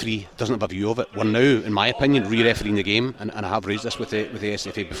the referee doesn't have a view of it. We're now, in my opinion, re-refereeing the game, and I have raised this with the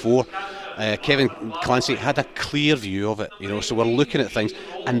SFA before. Kevin Clancy had a clear view of it, so we're looking at things,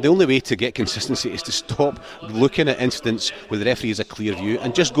 and the only way to get consistency is to stop looking at incidents where the referee has a clear view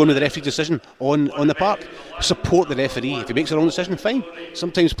and just going with the referee's decision on the park. Support the referee. If he makes a wrong decision, fine.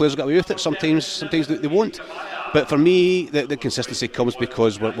 Sometimes players get away with it, sometimes they won't. But for me, the consistency comes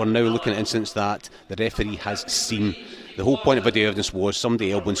because we're now looking at incidents that the referee has seen. The whole point of video evidence was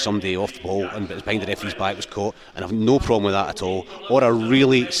somebody elbowing somebody off the ball and behind the referee's back was caught, and I've no problem with that at all. Or a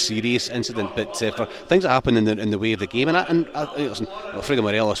really serious incident, but for things that happen in the way of the game, listen, Alfredo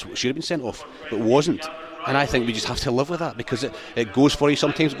Morelos should have been sent off, but wasn't. And I think we just have to live with that, because it goes for you,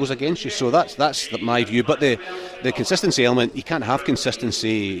 sometimes it goes against you. So that's my view. But the consistency element, you can't have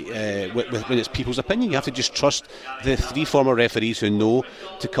consistency when it's people's opinion. You have to just trust the 3 former referees who know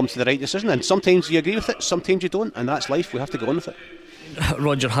to come to the right decision. And sometimes you agree with it, sometimes you don't, and that's life. We have to go on with it.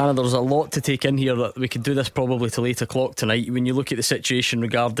 Roger Hannah, there's a lot to take in here. That we could do this probably till 8 o'clock tonight. When you look at the situation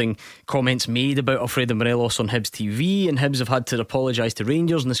regarding comments made about Alfredo Morelos on Hibs TV, and Hibs have had to apologise to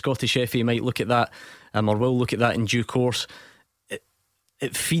Rangers, and the Scottish FA might look at that, or will look at that in due course.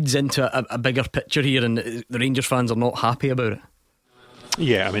 It feeds into a bigger picture here, and the Rangers fans are not happy about it.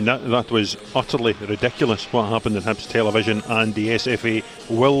 Yeah, I mean that was utterly ridiculous what happened in Hibs television, and the SFA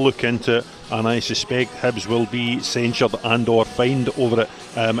will look into it, and I suspect Hibs will be censured and or fined over it,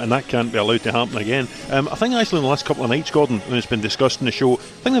 and that can't be allowed to happen again. I think actually in the last couple of nights, Gordon, when it's been discussed in the show, I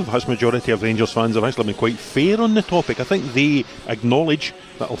think the vast majority of Rangers fans have actually been quite fair on the topic. I think they acknowledge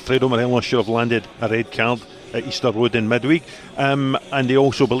that Alfredo Morelos should have landed a red card at Easter Road in midweek, and they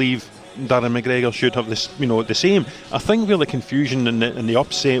also believe Darren McGregor should have this, the same. I think where the confusion and the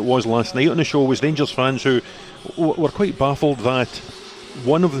upset was last night on the show was Rangers fans who were quite baffled that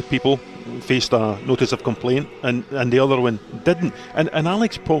one of the people faced a notice of complaint and the other one didn't. And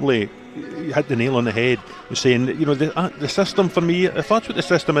Alex probably hit the nail on the head, saying, the system for me, if that's what the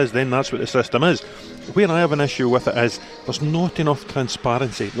system is, then that's what the system is. Where I have an issue with it is there's not enough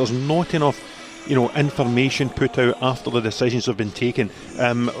transparency. There's not enough information put out after the decisions have been taken.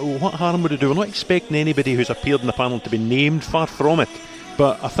 What harm would it do? We're not expecting anybody who's appeared in the panel to be named, far from it,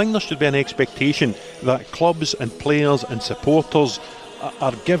 but I think there should be an expectation that clubs and players and supporters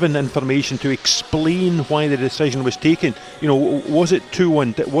are given information to explain why the decision was taken. Was it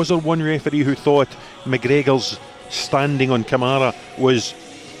 2-1? Was there one referee who thought McGregor's standing on Kamara was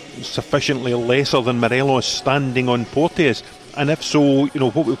sufficiently lesser than Morelos standing on Porteous? And if so,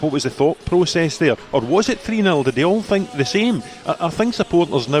 what was the thought process there? Or was it 3-0? Did they all think the same? I think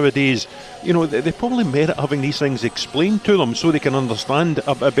supporters nowadays, they probably merit having these things explained to them so they can understand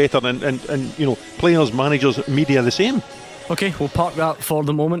a bit better, and players, managers, media the same. Okay, we'll park that for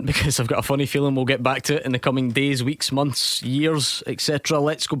the moment, because I've got a funny feeling we'll get back to it in the coming days, weeks, months, years, etc.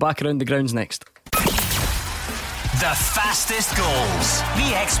 Let's go back around the grounds next. The fastest goals,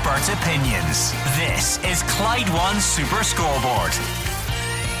 the expert opinions. This is Clyde One Super Scoreboard.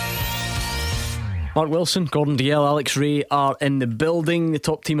 Mark Wilson, Gordon Dalziel, Alex Rae are in the building. The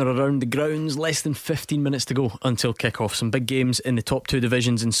top team are around the grounds. Less than 15 minutes to go until kick-off. Some big games in the top 2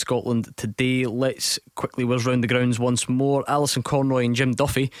 divisions in Scotland today. Let's quickly whiz round the grounds once more. Alison Conroy and Jim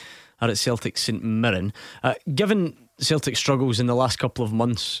Duffy are at Celtic St Mirren. Given Celtic struggles in the last couple of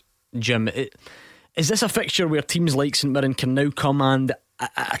months, Jim, is this a fixture where teams like St Mirren can now come and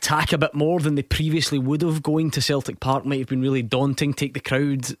attack a bit more than they previously would have? Going to Celtic Park might have been really daunting. Take the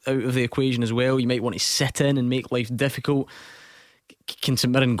crowd out of the equation as well. You might want to sit in and make life difficult. Can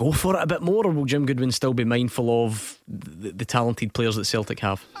St Mirren go for it a bit more, or will Jim Goodwin still be mindful of the talented players that Celtic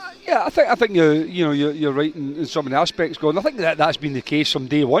have? Yeah, I think you're right in some of the aspects, Gordon. I think that's been the case from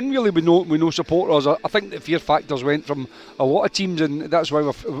day one. Really, we know supporters. I think the fear factors went from a lot of teams, and that's why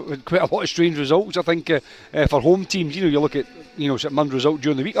we've had quite a lot of strange results. I think for home teams, you look at St Mirren's result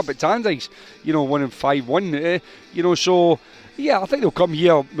during the week up at Tannadice, winning 5-1. So. Yeah, I think they'll come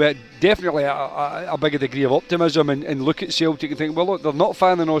here definitely a bigger degree of optimism and look at Celtic and think, well, look, they're not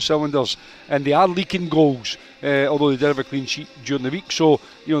firing on all cylinders and they are leaking goals, although they did have a clean sheet during the week. So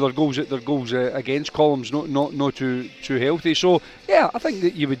their goals against columns not too healthy. So yeah, I think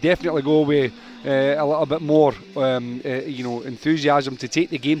that you would definitely go away a little bit more enthusiasm to take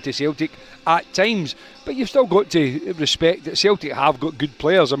the game to Celtic at times, but you've still got to respect that Celtic have got good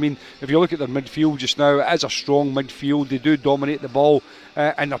players. I mean, if you look at their midfield just now, it is a strong midfield. They do dominate the ball,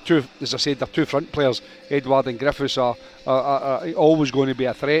 and their two front players, Edouard and Griffiths, are always going to be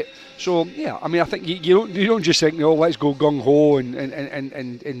a threat. So yeah, I mean, I think you don't just think, let's go gung ho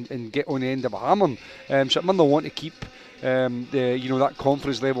and get on the end of a hammer. So they'll want to keep that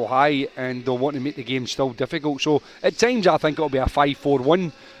confidence level high, and they'll want to make the game still difficult. So at times I think it'll be a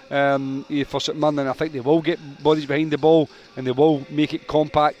 5-4-1 for St Mirren. I think they will get bodies behind the ball and they will make it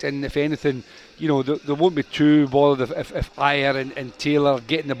compact, and if anything, they won't be too bothered if Ayer and Taylor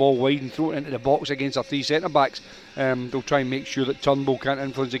getting the ball wide and throw it into the box against our three centre backs. They'll try and make sure that Turnbull can't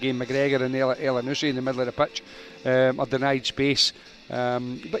influence the game. McGregor and Elanusi in the middle of the pitch are denied space.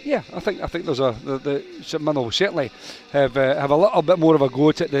 But yeah, I think there's the St Mirren will certainly have a little bit more of a go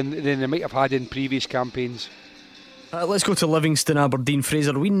at it than they might have had in previous campaigns. Let's go to Livingston, Aberdeen.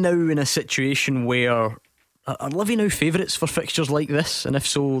 Fraser, are we now in a situation where are Livy now favourites for fixtures like this? And if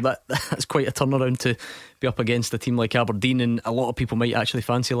so, that's quite a turnaround to be up against a team like Aberdeen, and a lot of people might actually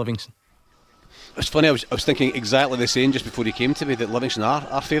fancy Livingston. It's funny, I was thinking exactly the same just before you came to me, that Livingston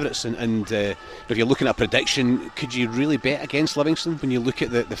are favourites, and if you're looking at a prediction, could you really bet against Livingston when you look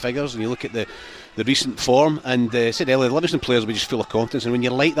at the figures and you look at the recent form? And I said earlier, Livingston players will be just full of confidence, and when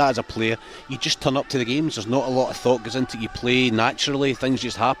you're like that as a player, you just turn up to the games. There's not a lot of thought goes into it. You play naturally, things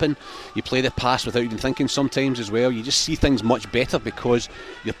just happen. You play the pass without even thinking sometimes as well. You just see things much better because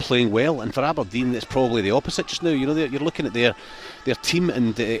you're playing well. And for Aberdeen, it's probably the opposite just now. You're looking at their team,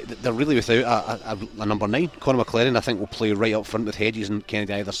 and they're really without a number 9. Conor McLaren, I think, will play right up front with Hedges and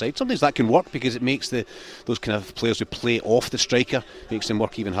Kennedy either side. Sometimes that can work because it makes those kind of players who play off the striker, makes them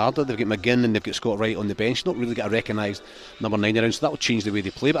work even harder. They've got McGinn and they've got Scott Wright on the bench. They don't really get a recognised number 9 around, so that will change the way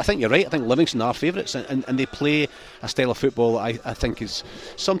they play. But I think you're right. I think Livingston are favourites, and they play a style of football that I think is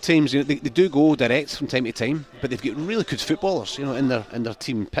sometimes they do go direct from time to time, but they've got really good footballers in their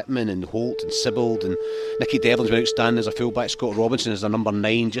team. Pittman and Holt and Sibbald and Nicky Devlin's been outstanding as a fullback. Scott Robinson is their number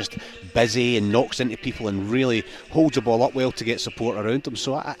 9, just busy and knocks into people and really holds the ball up well to get support around them.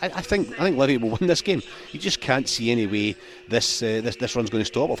 So I think Livy will win this game. You just can't see any way this run's going to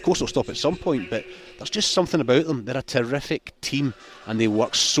stop. Of course it'll stop at some point, but there's just something about them. They're a terrific team and they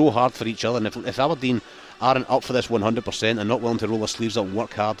work so hard for each other, and if Aberdeen aren't up for this 100% and not willing to roll their sleeves up and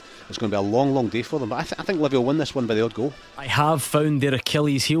work hard, it's going to be a long day for them. But I think Livy will win this one by the odd goal. I have found their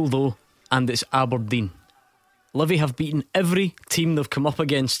Achilles heel though, and it's Aberdeen. Livy have beaten every team they've come up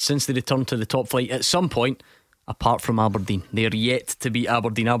against since they returned to the top flight at some point, apart from Aberdeen. They're yet to beat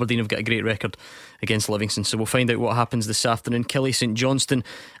Aberdeen. Aberdeen have got a great record against Livingston, so we'll find out what happens this afternoon. Killie St Johnstone.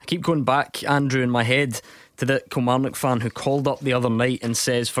 I keep going back, Andrew, in my head to the Kilmarnock fan who called up the other night and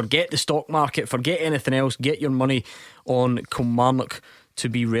says, forget the stock market, forget anything else, get your money on Kilmarnock to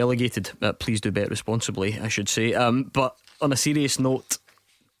be relegated. Please do bet responsibly, I should say. But on a serious note,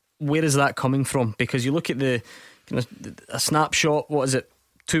 where is that coming from? Because you look at a snapshot, what is it?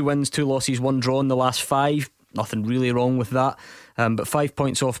 2 wins, 2 losses, 1 draw in the last 5. Nothing really wrong with that, but 5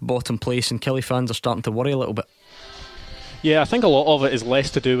 points off bottom place, and Killie fans are starting to worry a little bit. Yeah, I think a lot of it is less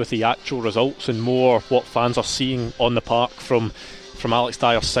to do with the actual results and more what fans are seeing on the park from Alex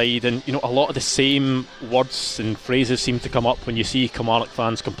Dyer's side. And a lot of the same words and phrases seem to come up when you see Kilmarnock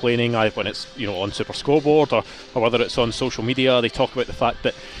fans complaining, either when it's on Superscoreboard or whether it's on social media. They talk about the fact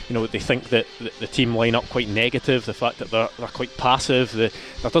that they think that the team line up quite negative, the fact that they're quite passive. There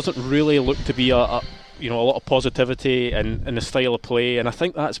doesn't really look to be a lot of positivity in the style of play, and I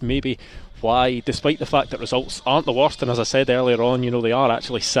think that's maybe why, despite the fact that results aren't the worst, and as I said earlier on, they are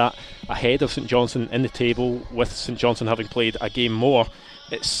actually sat ahead of St Johnstone in the table, with St Johnstone having played a game more.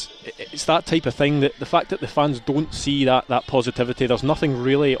 It's that type of thing, that the fact that the fans don't see that positivity, there's nothing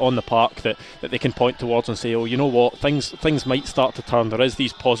really on the park that they can point towards and say, oh, you know what, things might start to turn, there is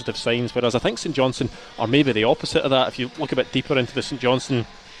these positive signs. Whereas I think St Johnstone are maybe the opposite of that. If you look a bit deeper into the St Johnstone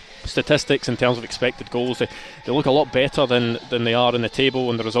statistics in terms of expected goals, they look a lot better than they are in the table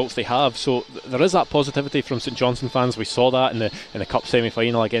and the results they have. So there is that positivity from St Johnstone fans. We saw that in the cup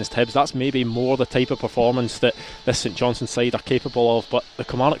semi-final against Hibs. That's maybe more the type of performance that this St Johnstone side are capable of, but the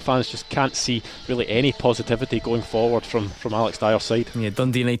Kilmarnock fans just can't see really any positivity going forward from Alex Dyer's side. Yeah,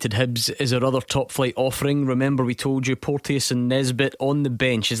 Dundee United Hibs is our other top flight offering. Remember we told you Porteous and Nesbitt on the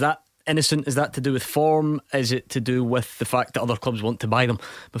bench. Is that innocent? Is that to do with form? Is it to do with the fact that other clubs want to buy them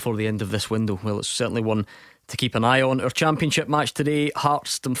before the end of this window? Well, it's certainly one to keep an eye on. Our championship match today,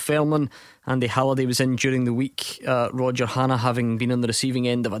 Hearts Dunfermline. Andy Halliday was in during the week. Roger Hanna having been on the receiving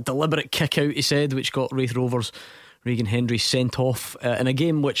end of a deliberate kick out, he said, which got Raith Rovers Regan Hendry sent off in a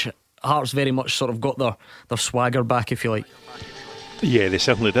game which Hearts very much sort of got their swagger back, if you like. Yeah, they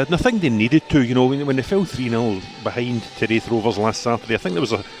certainly did, and I think they needed to. You know, when they fell 3-0 behind to Raith Rovers last Saturday, I think there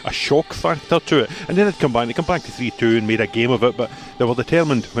was a shock factor to it, and then they'd come back. They come back to 3-2 and made a game of it, but they were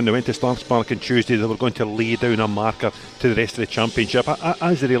determined when they went to Starks Park on Tuesday they were going to lay down a marker to the rest of the championship,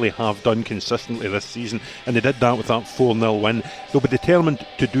 as they really have done consistently this season, and they did that with that 4-0 win. They'll be determined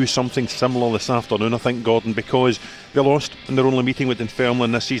to do something similar this afternoon, I think, Gordon, because they lost in their only meeting with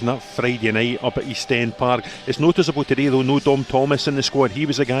Dunfermline this season, that Friday night up at East End Park. It's noticeable today though, no Dom Thomas in the squad. He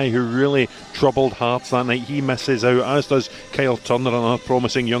was a guy who really troubled Hearts that night. He misses out, as does Kyle Turner, another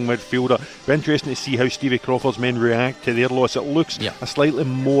promising young midfielder. Very interesting to see how Stevie Crawford's men react to their loss. It looks a slightly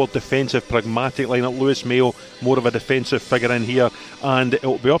more defensive, pragmatic lineup. Lewis Mayo, more of a defensive figure in here, and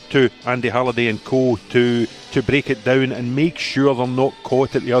it'll be up to Andy Halliday and co to break it down and make sure they're not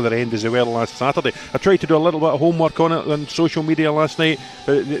caught at the other end as they were last Saturday. I tried to do a little bit of homework on it on social media last night,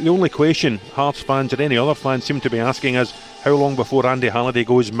 but the only question Hearts fans or any other fans seem to be asking is how long before Andy Halliday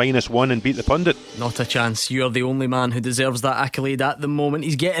goes -1 and beat the pundit? Not a chance. You're the only man who deserves that accolade at the moment.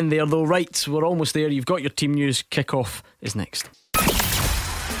 He's getting there though. Right, we're almost there. You've got your team news. Kick-off is next. The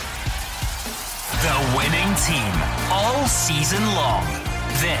winning team all season long.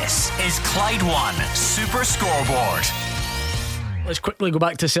 This is Clyde One Super Scoreboard. Let's quickly go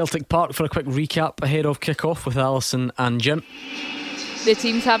back to Celtic Park for a quick recap ahead of kick-off with Alison and Jim. The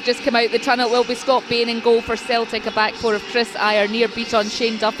teams have just come out the tunnel. It will be Scott Bain in goal for Celtic, a back four of Chris Ayer, Near Beaton,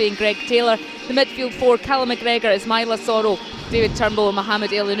 Shane Duffy and Greg Taylor. The midfield four, Callum McGregor, Ismaila Soro, David Turnbull and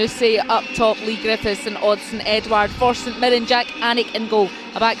Mohamed Elyounoussi. Up top, Lee Griffiths and Odsonne Edouard. For St Mirren, Jack Anik in goal.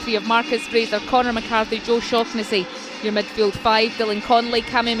 A back three of Marcus Fraser, Connor McCarthy, Joe Shaughnessy. Your midfield five, Dylan Connolly,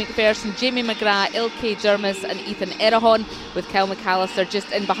 Cammy McPherson, Jamie McGrath, Ilkay Dermis and Ethan Erahon, with Kyle McAllister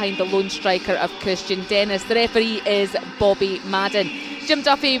just in behind the lone striker of Christian Dennis. The referee is Bobby Madden. Jim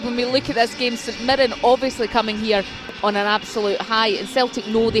Duffy, when we look at this game, St Mirren obviously coming here on an absolute high, and Celtic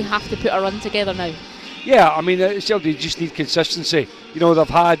know they have to put a run together now. Yeah, I mean, Celtic just need consistency. You know, they've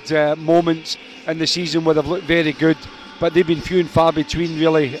had moments in the season where they've looked very good, but they've been few and far between,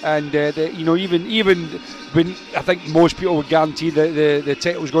 really. And you know, even when I think most people would guarantee that the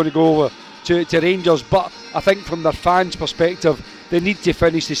title was going to go over to Rangers, but I think from their fans' perspective, they need to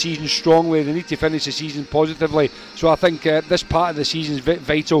finish the season strongly. They need to finish the season positively. So I think this part of the season is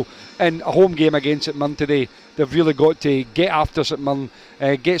vital. In a home game against St Mirren today, they've really got to get after St Mirren,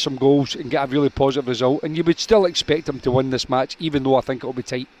 get some goals and get a really positive result. And you would still expect them to win this match, even though I think it'll be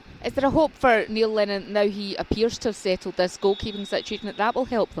tight. Is there a hope for Neil Lennon, now he appears to have settled this goalkeeping situation, that will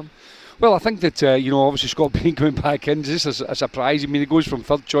help them? Well, I think that, you know, obviously Scott Bain coming back in, this is a surprise. I mean, he goes from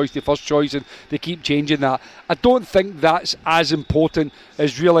third choice to first choice and they keep changing that. I don't think that's as important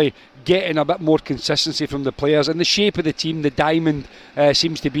as really getting a bit more consistency from the players. And the shape of the team, the diamond,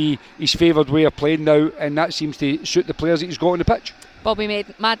 seems to be his favoured way of playing now, and that seems to suit the players that he's got on the pitch. Bobby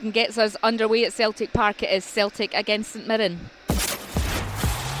Madden gets us underway at Celtic Park. It is Celtic against St Mirren.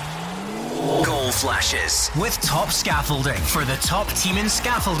 Goal flashes with Top Scaffolding. For the top team in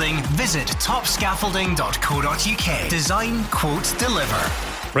scaffolding, visit topscaffolding.co.uk. Design, quote, deliver.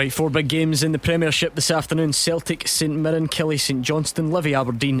 Right, 4 big games in the Premiership this afternoon. Celtic, St Mirren, Killie St Johnstone, Livy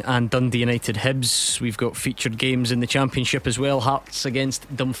Aberdeen and Dundee United Hibs. We've got featured games in the Championship as well. Hearts against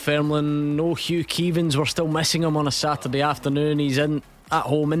Dunfermline. No Hugh Keevins, we're still missing him on a Saturday afternoon. He's in at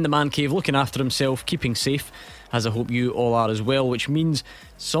home in the man cave, looking after himself, keeping safe, as I hope you all are as well, which means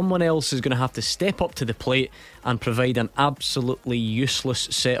someone else is going to have to step up to the plate and provide an absolutely useless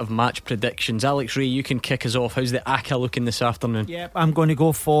set of match predictions. Alex Rae, you can kick us off. How's the ACCA looking this afternoon? Yep, I'm going to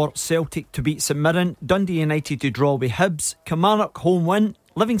go for Celtic to beat St Mirren, Dundee United to draw with Hibs, Kilmarnock home win,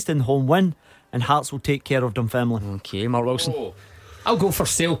 Livingston home win, and Hearts will take care of Dunfermline. Okay, Mark Wilson. I'll go for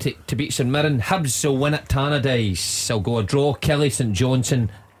Celtic to beat St Mirren. Hibs will win at Tannadice. I'll go a draw. Killie St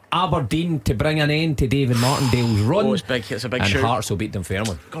Johnstone, Aberdeen to bring an end to David Martindale's run. It's big. It's a big and shoot. Hearts will beat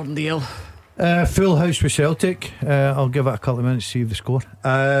Dunfermline. Gordon Dalziel. Full house with Celtic. I'll give it a couple of minutes to see the score.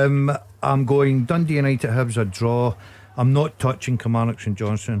 I'm going Dundee United Hibs a draw. I'm not touching Kilmarnock St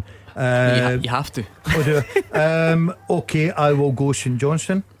Johnstone. You have to. Okay, I will go St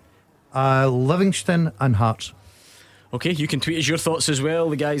Johnstone, Livingston and Hearts. Okay, you can tweet us your thoughts as well.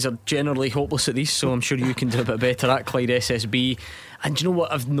 The guys are generally hopeless at these, so I'm sure you can do a bit better at Clyde SSB. And do you know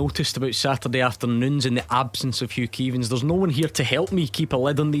what I've noticed about Saturday afternoons in the absence of Hugh Keevins? There's no one here to help me keep a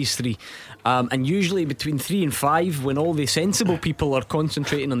lid on these three. And usually between 3 and 5, when all the sensible people are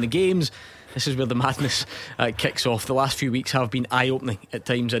concentrating on the games, this is where the madness kicks off. The last few weeks have been eye-opening at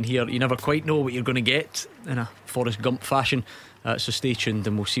times in here. You never quite know what you're going to get in a Forrest Gump fashion. So stay tuned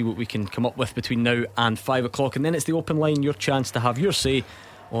and we'll see what we can come up with between now and 5 o'clock. And then it's the open line, your chance to have your say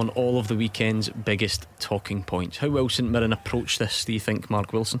on all of the weekend's biggest talking points. How will St Mirren approach this, do you think,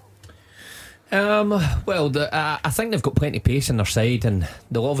 Mark Wilson? Well, I think they've got plenty of pace on their side, and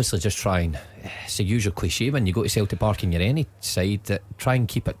they'll obviously just try and, it's a usual cliche when you go to Celtic Park and you're any side, that try and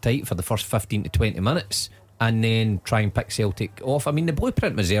keep it tight for the first 15 to 20 minutes and then try and pick Celtic off. I mean, the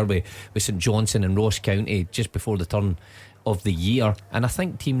blueprint was there with St Johnstone and Ross County just before the turn of the year, and I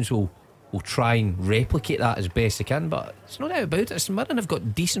think teams will try and replicate that as best they can. But it's no doubt about it, St Mirren have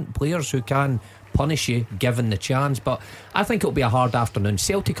got decent players who can punish you given the chance. But I think it'll be a hard afternoon.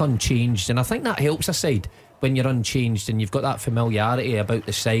 Celtic unchanged, and I think that helps a side when you're unchanged and you've got that familiarity about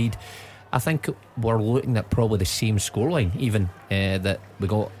the side. I think we're looking at probably the same scoreline even that we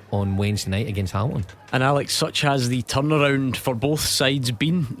got on Wednesday night against Hamilton. And Alex, such has the turnaround for both sides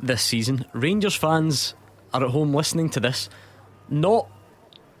been this season. Rangers fans are at home listening to this, not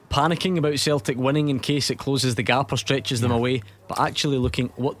panicking about Celtic winning in case it closes the gap or stretches them away, but actually looking,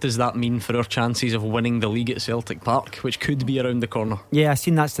 what does that mean for our chances of winning the league at Celtic Park, which could be around the corner? Yeah, I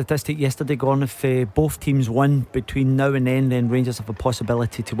seen that statistic yesterday, Gordon. If both teams win between now and then Rangers have a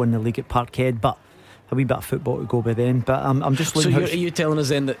possibility to win the league at Parkhead, but a wee bit of football to go by then. But I'm just looking. So are you telling us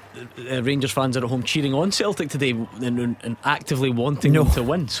then that Rangers fans are at home cheering on Celtic today and actively wanting them to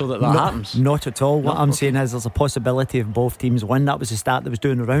win so that happens? Not at all. What I'm saying is there's a possibility if both teams win. That was the stat that was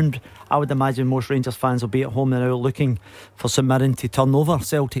doing around. I would imagine most Rangers fans will be at home now looking for St Mirren to turn over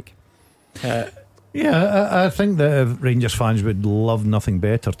Celtic. I think that Rangers fans would love nothing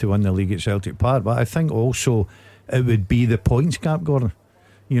better to win the league at Celtic Park, but I think also it would be the points gap, Gordon.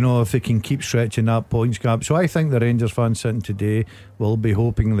 You know, if they can keep stretching that points gap. So I think the Rangers fans sitting today will be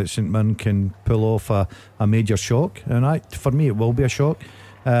hoping that St Mirren can pull off a major shock. And for me it will be a shock.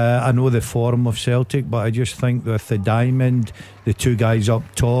 I know the form of Celtic, but I just think with the diamond, the two guys up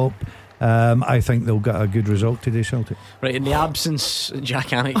top, I think they'll get a good result today, Celtic. Right, in the absence,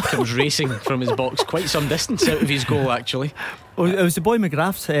 Jack Anick comes racing from his box quite some distance out of his goal actually. Well, it was the boy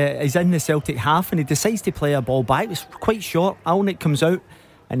McGrath's. He's in the Celtic half and he decides to play a ball back. It's quite short. Alnick comes out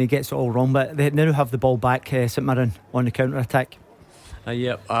and he gets it all wrong, but they now have the ball back, St Mirren on the counter attack.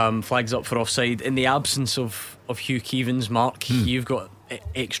 Flags up for offside. In the absence of Hugh Keevins, Mark, you've got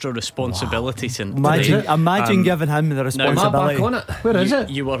extra responsibility to imagine giving him the responsibility. Now, where is it?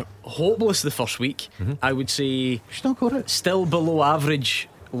 You were hopeless the first week. I would say still below average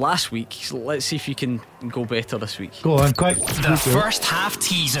last week, so let's see if you can go better this week. Go on, quick. The first half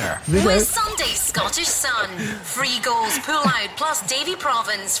teaser with Sunday's Scottish Sun. Free goals, pull out, plus Davy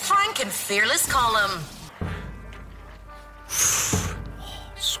Province, Frank and Fearless column.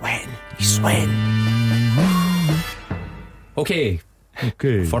 Sweating. He's sweating. Okay.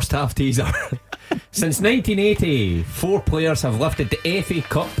 First half teaser. Since 1980, 4 players have lifted the FA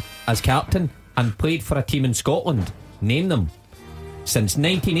Cup as captain and played for a team in Scotland. Name them. Since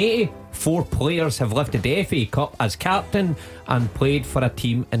 1980, 4 players have lifted the FA Cup as captain and played for a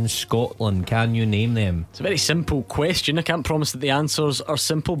team in Scotland. Can you name them? It's a very simple question. I can't promise that the answers are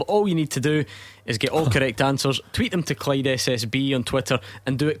simple, but all you need to do is get all correct answers, tweet them to Clyde SSB on Twitter,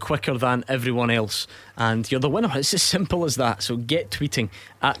 and do it quicker than everyone else, and you're the winner. It's as simple as that. So get tweeting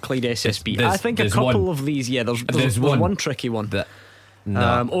at Clyde SSB. I think a couple of these, there's one tricky one.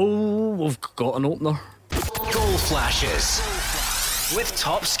 We've got an opener. Goal flashes with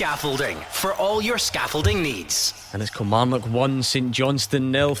Top Scaffolding for all your scaffolding needs. And it's Kilmarnock 1, St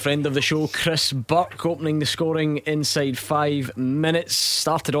Johnstone 0. Friend of the show Chris Burke opening the scoring inside 5 minutes.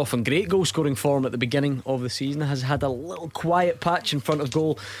 Started off on great goal scoring form at the beginning of the season. Has had a little quiet patch in front of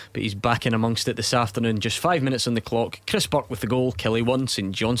goal, but he's back in amongst it this afternoon. Just 5 minutes on the clock. Chris Burke with the goal. Killie 1,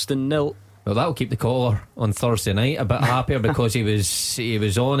 St Johnstone 0. Well, that'll keep the caller on Thursday night a bit happier because he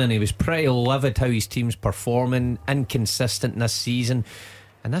was on and he was pretty livid how his team's performing, inconsistent this season,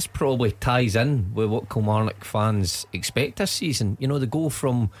 and this probably ties in with what Kilmarnock fans expect this season. You know, they go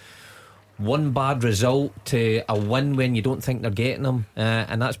from one bad result to a win when you don't think they're getting them,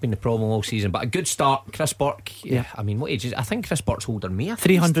 and that's been the problem all season. But a good start, Chris Burke. Yeah, I mean, what age is? I think Chris Burke's older than me.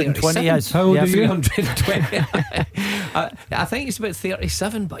 320 is. How old are you? 320. I think he's about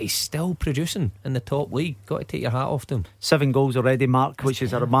 37, but he's still producing in the top league. Got to take your hat off to him. 7 goals already, Mark, which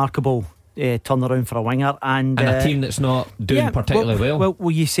is a remarkable turnaround for a winger, and a team that's not doing particularly well.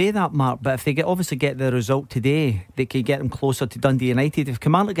 Well, you say that, Mark, but if they obviously get the result today, they could get them closer to Dundee United. If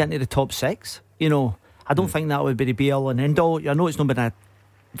Kilmarnock get into the top 6, I don't think that would be the be all and end all. I know it's not been a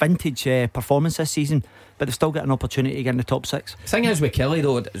vintage performance this season, but they've still got an opportunity to get in the top 6. The thing is with Kelly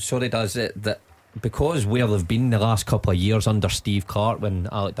though, that because where they've been the last couple of years under Steve Clarke, when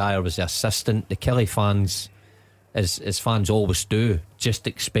Alec Dyer was the assistant, the Kelly fans, as fans always do, just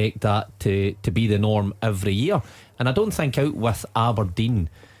expect that to be the norm every year. And I don't think out with Aberdeen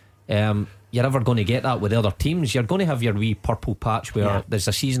you're ever going to get that with other teams. You're going to have your wee purple patch where there's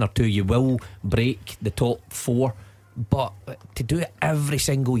a season or two you will break the top 4, but to do it every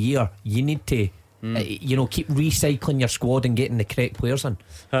single year, you need to keep recycling your squad and getting the correct players in.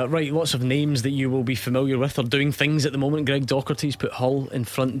 Right, lots of names that you will be familiar with are doing things at the moment. Greg Docherty's put Hull in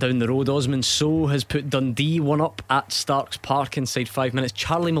front down the road. Osman Sow has put Dundee 1 up at Starks Park inside 5 minutes.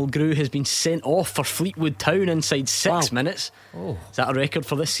 Charlie Mulgrew has been sent off for Fleetwood Town inside 6 minutes. Is that a record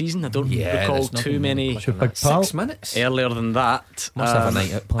for this season? I don't recall too many 6 minutes earlier than that. Must have a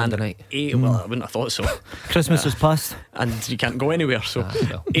night out planned tonight. Well, I wouldn't have thought so. Christmas has passed and you can't go anywhere. So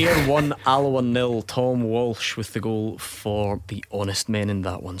Ayr 1, Alloa 0. Tom Walsh with the goal for the honest men in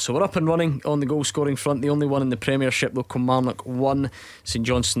that one. So we're up and running on the goal scoring front. The only one in the Premiership though. Kilmarnock 1, St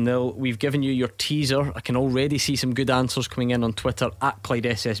Johnstone 0. We've given you your teaser. I can already see some good answers coming in on Twitter at Clyde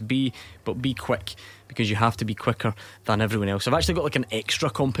SSB, but be quick, because you have to be quicker than everyone else. I've actually got like an extra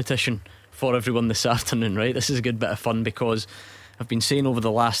competition for everyone this afternoon, right? This is a good bit of fun, because I've been saying over the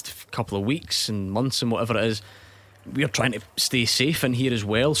last couple of weeks and months and whatever it is, we're trying to stay safe in here as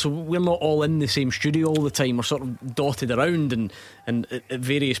well, so we're not all in the same studio all the time. We're sort of dotted around and at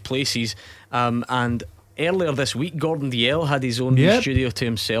various places, and earlier this week Gordon Dalziel had his own studio to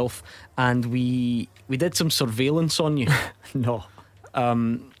himself, and we did some surveillance on you.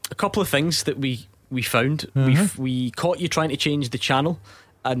 A couple of things that we found. We caught you trying to change the channel,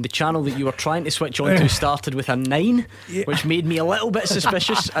 and the channel that you were trying to switch on to started with a 9, which made me a little bit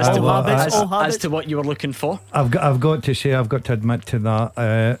suspicious as to what you were looking for. I've got to admit to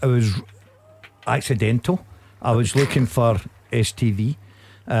that. It was accidental. I was looking for STV,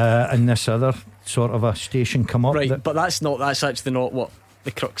 and this other sort of a station come up. Right, but that's actually not what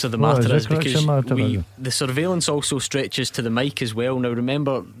the crux of the matter is, because the surveillance also stretches to the mic as well. Now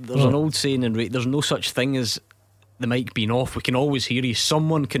remember, there's an old saying in there's no such thing as the mic being off. We can always hear you.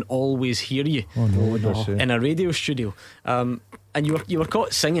 Someone can always hear you in a radio studio. And you were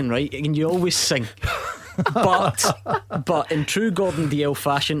caught singing, right? And you always sing. but in true Gordon Dalziel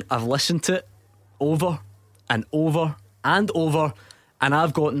fashion, I've listened to it over and over and over, and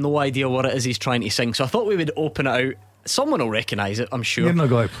I've got no idea what it is he's trying to sing. So I thought we would open it out. Someone will recognise it, I'm sure. You're not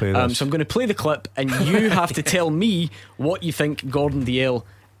going to play this. So I'm going to play the clip, and you have to tell me what you think Gordon Dalziel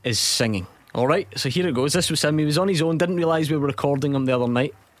is singing. Alright, so here it goes. This was him. He was on his own, didn't realise we were recording him the other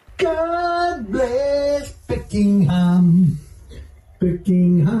night. God bless Buckingham,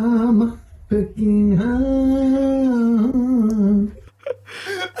 Buckingham, Buckingham.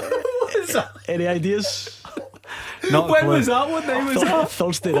 Any ideas? When was that one? Was that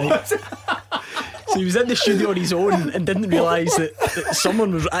Thursday night? So he was in the studio on his own and didn't realise that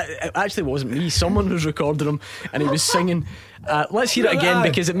someone was, actually it wasn't me, someone was recording him, and he was singing. Let's hear it again,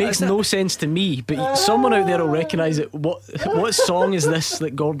 because it makes no sense to me, but someone out there will recognise it. What song is this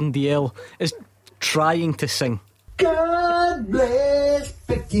that Gordon Dalziel is trying to sing? God bless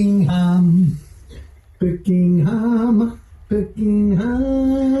Buckingham, Buckingham, Buckingham.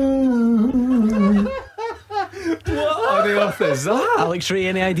 What on earth is that? Alex Rae,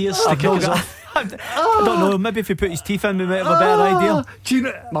 any ideas? I don't know, maybe if he put his teeth in we might have a better idea. Do you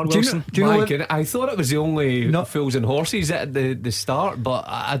know, Mark Wilson? I thought it was the only Fools and Horses at the start, but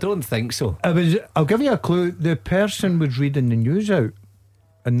I don't think so. I'll give you a clue. The person was reading the news out,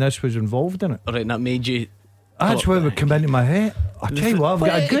 and this was involved in it. Alright, that made you. That's why it would come into my head. I tell you what, I've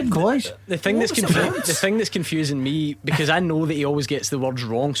got a good voice. The thing that's confusing me, because I know that he always gets the words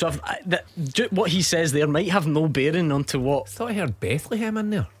wrong, so what he says there might have no bearing onto what. I thought I heard Bethlehem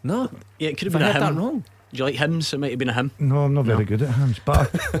in there. No, yeah, it could have been a hymn. That wrong. Do you like hymns? It might have been a hymn. No, I'm not very good at hymns, but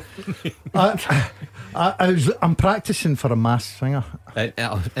I'm practicing for a mass singer.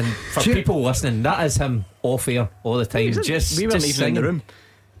 And for people listening, that is him off air all the time. We weren't even in the room.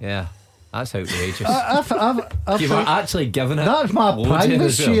 Yeah. That's outrageous. You were actually giving it. That's my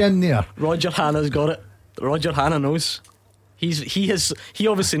privacy in there. Roger Hannah's got it. Roger Hannah knows. He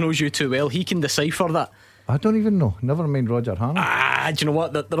obviously knows you too well. He can decipher that. I don't even know. Never mind Roger Hannah. Do you know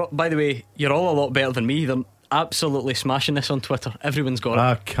what? By the way, you're all a lot better than me. They're absolutely smashing this on Twitter. Everyone's got it.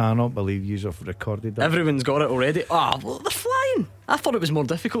 I cannot believe you've recorded that. Everyone's got it already. Well, they're flying fine. I thought it was more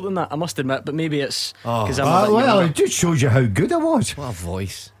difficult than that, I must admit, but maybe it's because it just shows you how good I was. What a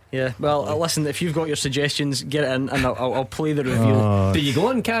voice. Yeah, well, listen, if you've got your suggestions, get it in and I'll play the review. Do you go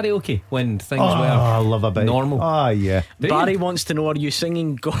on karaoke when things were I love a bit normal? Yeah. Barry wants to know, are you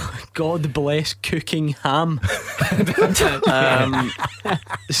singing God Bless Cooking Ham?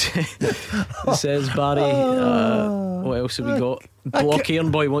 Says Barry. What else have we got? Block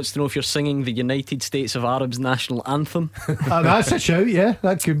Boy wants to know if you're singing the United States of Arab's national anthem. That's a shout, yeah,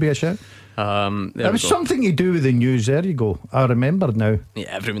 that could be a shout. There was something to do with the news. There you go. I remembered now. Yeah,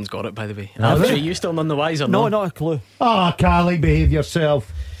 everyone's got it, by the way. Alex, are you still none the wiser? No, not a clue. Carly, behave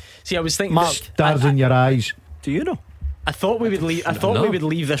yourself. See, I was thinking, Mark, stars in your eyes. Do you know? I thought we would leave. We would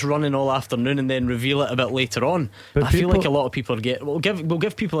leave this running all afternoon and then reveal it a bit later on. But I feel like a lot of people are We'll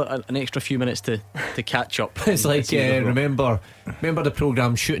give people an extra few minutes to catch up. It's like remember the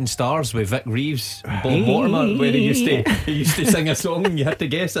programme Shooting Stars with Vic Reeves and Bob Mortimer, where he used to sing a song and you had to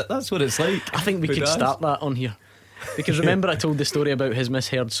guess it. That's what it's like. I think we could start that on here. Because remember I told the story about his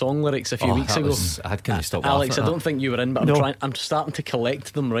misheard song lyrics a few weeks ago. I couldn't stop Alex, laughing. I don't think you were in, but I'm starting to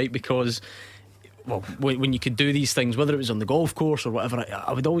collect them, right? Because when you could do these things, whether it was on the golf course or whatever,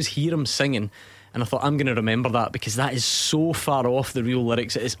 I would always hear him singing, and I thought, I'm going to remember that, because that is so far off the real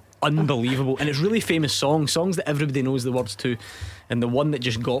lyrics. It is unbelievable, and it's really famous songs that everybody knows the words to. And the one that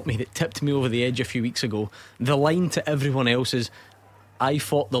just got me, that tipped me over the edge a few weeks ago, the line to everyone else is, I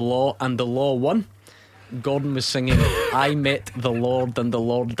fought the law and the law won. Gordon was singing, I met the Lord and the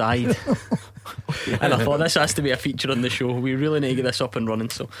Lord died. And I thought, this has to be a feature on the show. We really need to get this up and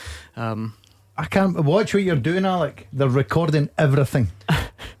running. So I can't watch what you're doing, Alec. They're recording everything.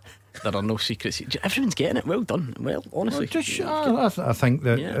 There are no secrets. Everyone's getting it. Well done. Well, honestly, I think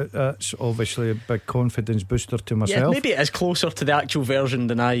that that's obviously a big confidence booster to myself. Yeah, maybe it is closer to the actual version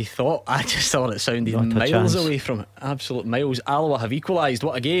than I thought. I just thought it sounded miles away from it. Absolute miles. Alloa have equalised.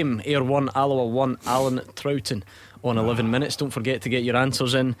 What a game. Ayr 1, Alloa 1. Alan Troughton on 11 minutes. Don't forget to get your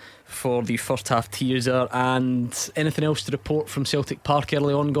answers in for the first half teaser. And anything else to report from Celtic Park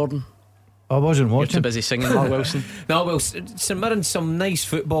early on, Gordon? I wasn't watching. You're too busy singing, Mark Wilson. No, well, St Mirren, some nice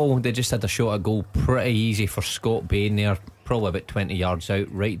football. They just had a shot at goal, pretty easy for Scott Bain there, probably about 20 yards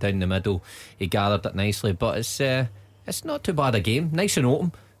out, right down the middle. He gathered it nicely, but it's not too bad a game, nice and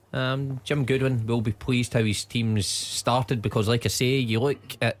open. Jim Goodwin will be pleased how his team's started, because like I say, you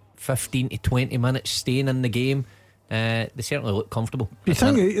look at 15 to 20 minutes staying in the game, they certainly look comfortable. You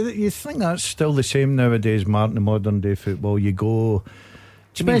think that's still the same nowadays, Martin, in modern day football? You go,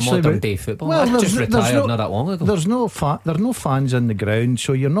 especially modern day football. Well, I just retired not that long ago. There are no fans in the ground,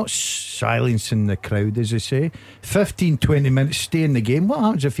 so you're not silencing the crowd, as they say. 15-20 minutes stay in the game. What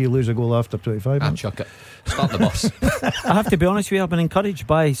happens if you lose a goal after 25 minutes? Chuck it. Start the bus. I have to be honest with you, I've been encouraged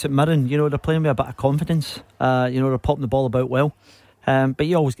by St Mirren. You know, they're playing with a bit of confidence. They're popping the ball about well. But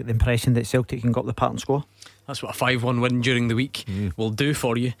you always get the impression that Celtic can go up the pattern score. That's what a 5-1 win during the week will do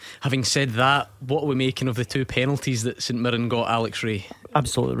for you. Having said that, what are we making of the two penalties that St Mirren got, Alex Rae?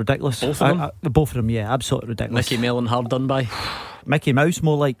 Absolutely ridiculous. Both of them? Both of them, yeah, absolutely ridiculous. Mickey Mellon hard done by. Mickey Mouse,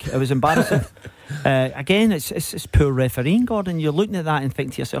 more like. It was embarrassing. Again, it's poor refereeing, Gordon. You're looking at that and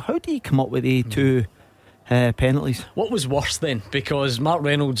think to yourself, how do you come up with the two penalties? What was worse then? Because Mark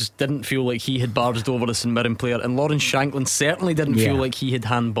Reynolds didn't feel like he had barged over the St Mirren player, and Lawrence Shanklin certainly didn't feel like he had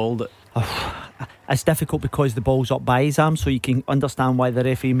handballed it. It's difficult because the ball's up by his arm, so you can understand why the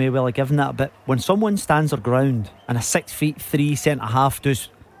referee may well have given that. But when someone stands their ground and a 6'3" centre half just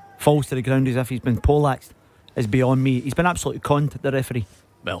falls to the ground as if he's been poleaxed, is beyond me. He's been absolutely conned, the referee.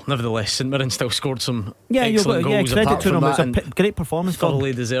 Well, nevertheless, St Mirren still scored some excellent goals. Credit apart to from them. that, It's a great performance.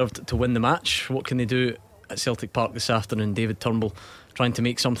 Thoroughly deserved to win the match. What can they do at Celtic Park this afternoon? David Turnbull trying to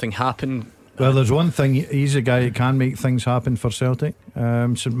make something happen. Well, there's one thing, he's a guy who can make things happen for Celtic.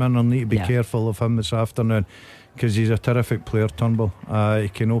 St Mirren will need to be careful of him this afternoon, because he's a terrific player, Turnbull. He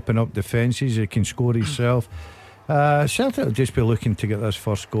can open up defences, he can score himself. Celtic will just be looking to get this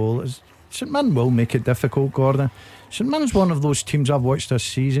first goal. St Mirren will make it difficult, Gordon. St Mirren's one of those teams I've watched this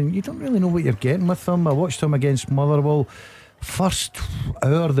season, you don't really know what you're getting with them. I watched them against Motherwell. First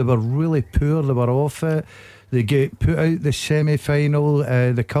hour they were really poor, they were off it. They get put out the semi-final,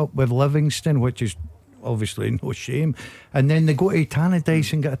 the cup with Livingston, which is obviously no shame, and then they go to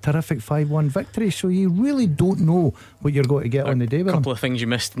Tannadice and get a terrific 5-1 victory. So you really don't know what you're going to get on the day with them. A couple of things you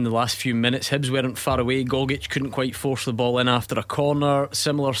missed in the last few minutes. Hibs weren't far away. Gogic couldn't quite force the ball in after a corner.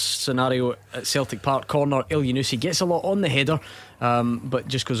 Similar scenario at Celtic Park. Corner, Ilyanusi gets a lot on the header, but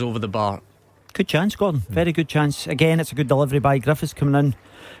just goes over the bar. Good chance, Gordon. Very good chance. Again, it's a good delivery by Griffiths coming in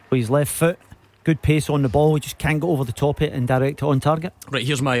with his left foot. good pace on the ball. He just can't go over the top of it and direct it on target. Right,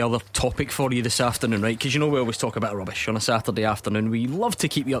 here's my other topic for you this afternoon, right? Because you know we always talk about rubbish on a Saturday afternoon. We love to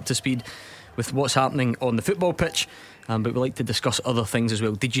keep you up to speed with what's happening on the football pitch, but we like to discuss other things as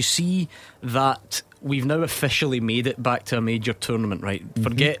well. Did you see that we've now officially made it back to a major tournament, right?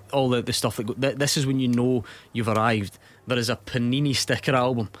 Forget all the stuff that this is when you know you've arrived. There is a Panini sticker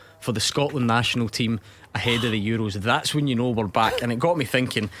album for the Scotland national team ahead of the Euros. That's when you know we're back. And it got me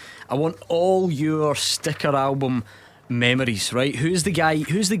thinking, I want all your sticker album memories, right? Who's the guy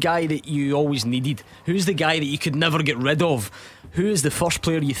that you always needed? Who's the guy that you could never get rid of? Who is the first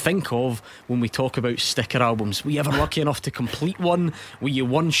player you think of when we talk about sticker albums? Were you ever lucky enough to complete one? Were you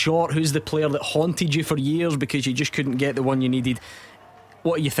one short? Who's the player that haunted you for years because you just couldn't get the one you needed?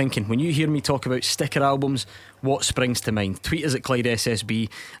 What are you thinking? When you hear me talk about sticker albums, what springs to mind? Tweet us at Clyde SSB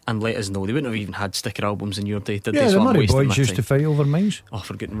and let us know. They wouldn't have even had sticker albums in your day, did they? Yeah, so the I'm Murray wasting boys my used time. to fight over mines. Oh,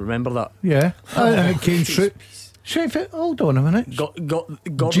 for goodness, remember that? Yeah. And it came through. Hold on a minute.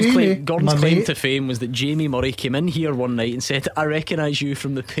 Gordon's claim to fame was that Jamie Murray came in here one night and said, I recognise you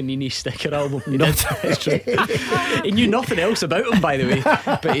from the Panini sticker album. He did. It's true. He knew nothing else about him, by the way,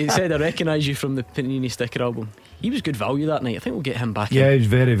 but he said, I recognise you from the Panini sticker album. He was good value that night. I think we'll get him back in. Yeah, he's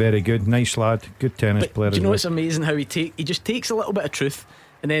very, very good. Nice lad. Good tennis player. Do you know, it's amazing how he just takes a little bit of truth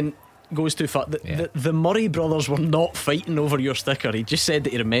and then goes too far. The Murray brothers were not fighting over your sticker. He just said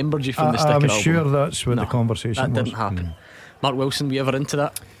that he remembered you from the sticker album. I'm sure that's what the conversation was. That didn't happen. Mark Wilson, were you ever into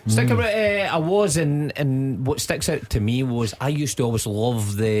that? Sticker, I was, and what sticks out to me was I used to always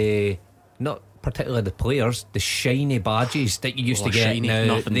love not particularly the players, the shiny badges that you used to get.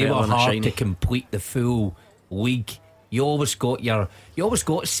 Now they were hard to complete the full league. You always got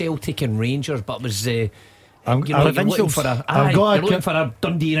Celtic and Rangers, but it was you're looking for a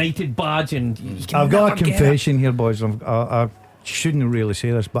Dundee United badge, and I've got a confession here, boys. I shouldn't really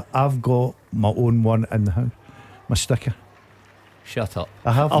say this, but I've got my own one in the house. My sticker. Shut up.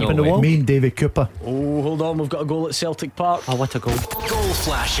 I have up in the wall. Me and David Cooper. Oh, hold on, we've got a goal at Celtic Park. Oh, what a goal. Goal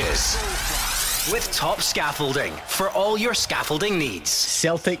flashes with Top Scaffolding for all your scaffolding needs.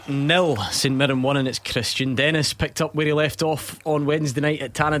 Celtic 0, St Mirren 1, and it's Christian Dennis picked up where he left off on Wednesday night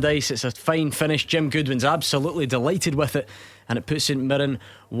at Tannadice. It's a fine finish. Jim Goodwin's absolutely delighted with it, and it puts St Mirren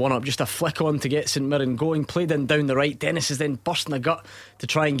 1 up. Just a flick on to get St Mirren going. Played in down the right. Dennis is then bursting the gut to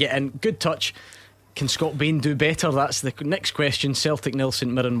try and get in. Good touch. Can Scott Bain do better? That's the next question. Celtic 0,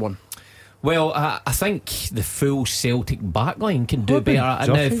 St Mirren 1. Well, I think the full Celtic backline can do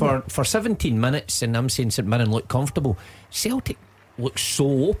better. Now, for 17 minutes, and I'm saying St Mirren looked comfortable, Celtic looked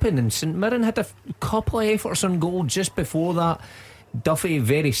so open, and St Mirren had a couple of efforts on goal just before that. Duffy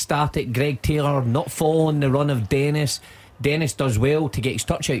very static, Greg Taylor not following the run of Dennis. Dennis does well to get his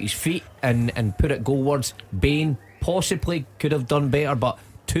touch out his feet and put it goalwards. Bain possibly could have done better, but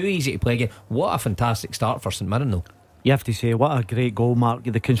too easy to play again. What a fantastic start for St Mirren though. You have to say, what a great goal, Mark.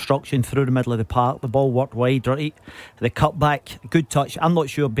 The construction through the middle of the park, the ball worked wide, right? The cutback, good touch. I'm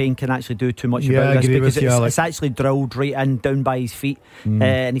not sure Bain can actually do too much about this because it's actually drilled right in down by his feet,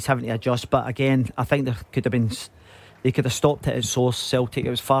 and he's having to adjust. But again, I think they could have stopped it at source. Celtic,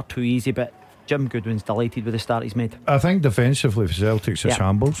 it was far too easy, but Jim Goodwin's delighted with the start he's made. I think defensively for Celtic's a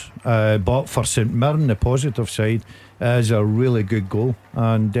shambles, but for St Mirren, the positive side is a really good goal,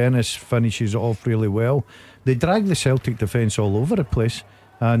 and Dennis finishes it off really well. They drag the Celtic defence all over the place,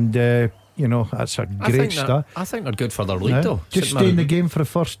 and that's a great start. I think they're good for their league though. Just stay in the game for the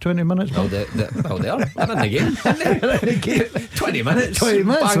first 20 minutes. Well, they are. They're in the game. 20 minutes. 20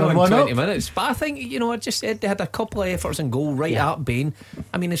 minutes. Bang on 20 minutes. But I think, I just said they had a couple of efforts and goal right at Bain.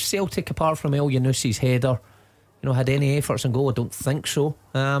 I mean, is Celtic, apart from El Yunusi's header, had any efforts and goal? I don't think so.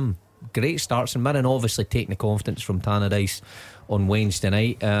 Great starts, and Mirren obviously taking the confidence from Tannadice on Wednesday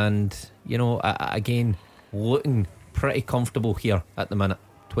night, and again looking pretty comfortable here at the minute.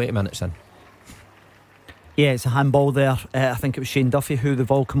 20 minutes in. Yeah, it's a handball there. I think it was Shane Duffy who the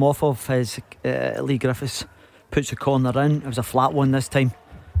ball come off of as Lee Griffiths puts the corner in. It was a flat one this time.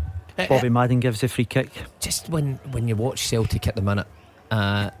 Bobby Madden gives the free kick. Just when you watch Celtic at the minute,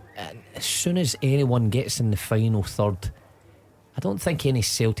 as soon as anyone gets in the final third, I don't think any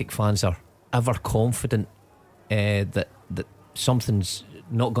Celtic fans are ever confident that something's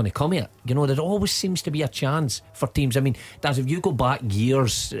not going to come here. There always seems to be a chance for teams. I mean, Daz, if you go back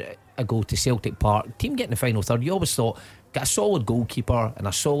years ago to Celtic Park, team getting the final third, you always thought, got a solid goalkeeper and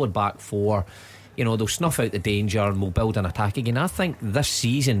a solid back four, they'll snuff out the danger and we'll build an attack again. I think this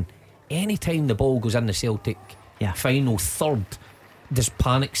season, anytime the ball goes in the Celtic final third, there's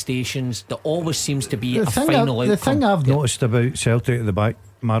panic stations. There always seems to be a final outcome. The thing I've noticed about Celtic at the back,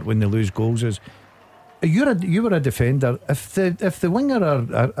 Mark, when they lose goals is You were a defender. If the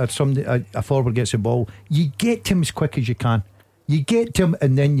winger or somebody, a forward gets the ball, you get to him as quick as you can. You get to him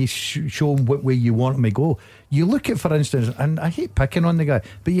and then you show him what way you want him to go. You look at, for instance, and I hate picking on the guy,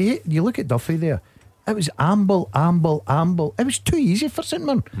 but you look at Duffy there. It was amble. It was too easy for St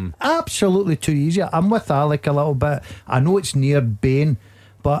Mirren. Absolutely too easy. I'm with Alec a little bit. I know it's near Bain,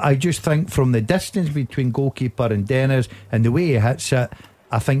 but I just think from the distance between goalkeeper and Dennis and the way he hits it,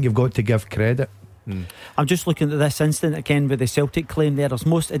 I think you've got to give credit. I'm just looking at this incident again with the Celtic claim there.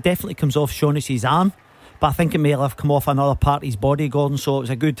 It definitely comes off Shaughnessy's arm, but I think it may have come off another part of his body, Gordon. So it was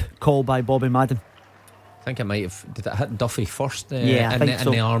a good call by Bobby Madden. I think it might have. Did it hit Duffy first? Yeah, I think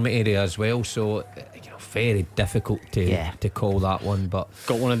so. In the arm area as well. So very difficult to call that one. But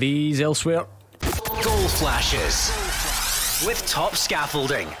got one of these elsewhere. Goal flashes with Top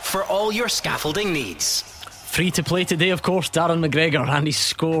Scaffolding for all your scaffolding needs. Free to play today, of course, Darren McGregor, and he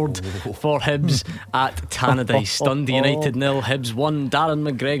scored for Hibs at Tannadice. Dundee United 0, Hibs 1. Darren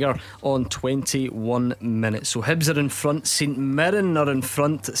McGregor on 21 minutes. So Hibs are in front, St Mirren are in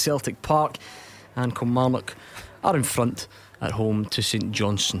front at Celtic Park, and Kilmarnock are in front at home to St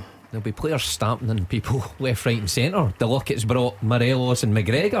Johnstone. There'll be players stamping in people left, right and centre. The Luckett's brought Morelos and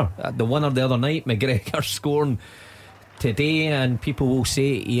McGregor. The winner the other night, McGregor scoring today, and people will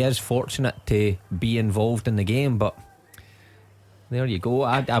say he is fortunate to be involved in the game, but there you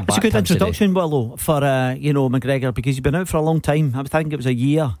go. It's a good introduction, Willow, for McGregor, because he's been out for a long time. I think it was a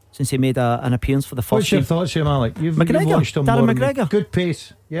year since he made an appearance for the first What's your thoughts here, Malik? You've watched him Darren more. McGregor, good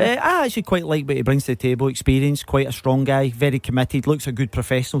pace. Yeah. I actually quite like what he brings to the table. Experience, quite a strong guy, very committed, looks a good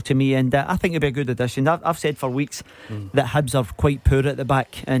professional to me, and I think he'll be a good addition. I've said for weeks that Hibs are quite poor at the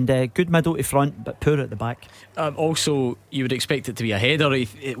back, and good middle to front, but poor at the back. Also, you would expect it to be a header.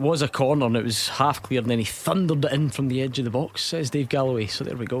 It was a corner and it was half cleared, and then he thundered it in from the edge of the box, says Dave Galloway. So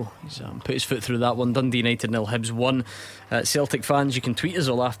there we go. He's put his foot through that one. Dundee United 0, Hibs 1. Celtic fans, you can tweet us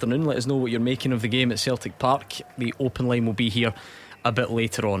all afternoon. Let us know what you're making of the game at Celtic Park. The open line will be here a bit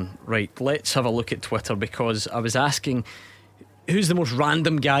later on. Right, let's have a look at Twitter, because I was asking, who's the most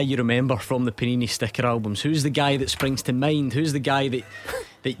random guy you remember from the Panini sticker albums? Who's the guy that springs to mind? Who's the guy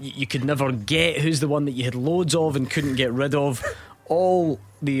that you could never get? Who's the one that you had loads of and couldn't get rid of? All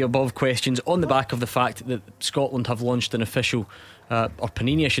the above questions on the back of the fact that Scotland have launched an official or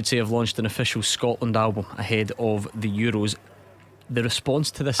Panini I should say have launched an official Scotland album ahead of the Euros. The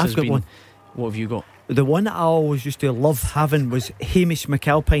response to this has been one. What have you got? The one I always used to love having was Hamish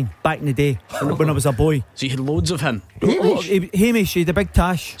McAlpine back in the day when I was a boy. So you had loads of him? Hamish, the big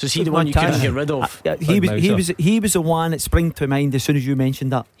tash. So is he the one you couldn't get rid of? He was the one that sprang to mind as soon as you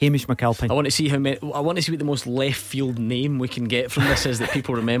mentioned that. Hamish McAlpine. I want to see what the most left field name we can get from this is that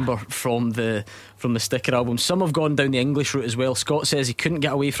people remember from the sticker album. Some have gone down the English route as well. Scott says he couldn't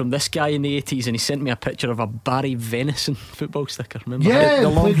get away from this guy in the 80s, and he sent me a picture of a Barry Venison football sticker. Remember? Yeah, the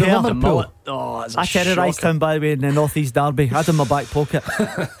long hair, the mullet. Oh, that's I terrorised him, by the way, in the North East Derby. Had him in my back pocket.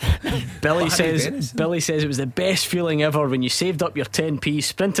 Billy says it was the best feeling ever when you saved up your 10p,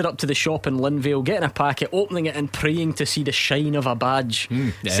 sprinted up to the shop in Linvale, getting a packet, opening it and praying to see the shine of a badge.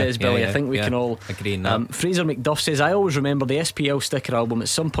 Says Billy. I think we can all agree on that. Fraser McDuff says, I always remember the SPL sticker album at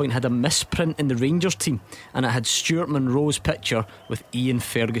some point had a misprint in the Rangers team, and it had Stuart Munro's picture with Ian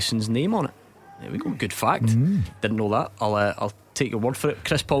Ferguson's name on it. There we go. Good fact. Didn't know that. I'll take your word for it.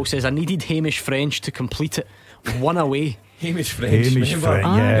 Chris Paul says, I needed Hamish French to complete it. One away. Hamish French,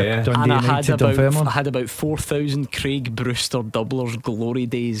 yeah. And I had about 4,000 Craig Brewster doublers glory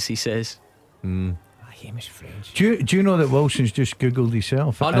days, he says. Hamish French. Do you know that Wilson's just googled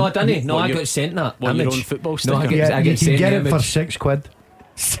himself? Oh no, I didn't. No, I got sent that. What, your own football sticker? No, I get you can get it for £6.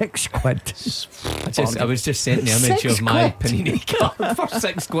 £6. I was just sent the image of my Panini card for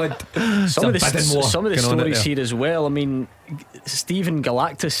 £6. Some of the stories here as well. I mean, Stephen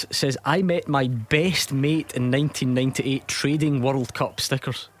Galactus says, I met my best mate in 1998 trading World Cup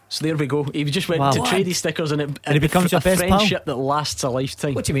stickers. So there we go. He just went to trade his stickers, and it becomes a friendship that lasts a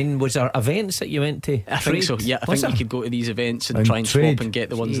lifetime. What do you mean? Was there events that you went to? I think so. Yeah, I think you could go to these events and try and swap and get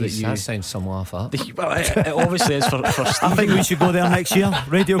the ones that you. That sounds some laugh at. Well, it obviously is for Stephen. I think we should go there next year.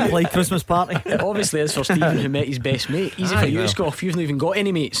 Radio Clyde Christmas party. It obviously is for Stephen, who met his best mate. Easy for you, Scoff. You've not even got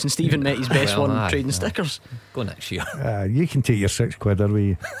any mates, and Stephen met his best one trading stickers. Go next year. You can take your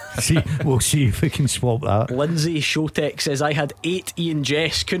 £6 we'll see if we can swap that. Lindsay Showtech says, I had 8 Ian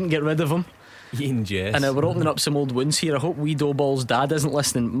Jess, couldn't get rid of him. Ian Jess. And we're opening up some old wounds here. I hope Wee Doughball's dad isn't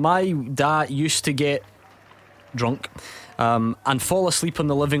listening. My dad used to get drunk and fall asleep on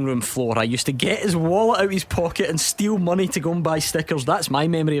the living room floor. I used to get his wallet out his pocket and steal money to go and buy stickers. That's my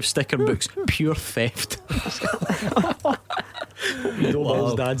memory of sticker books. Pure theft.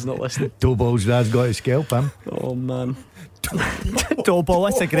 Doughball's dad's not listening. Doughball's dad's got to scalp him. Oh man. Doughball,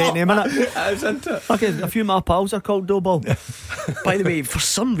 that's a great name, isn't it? Isn't it? Okay, a few of my pals are called Doughball. By the way, for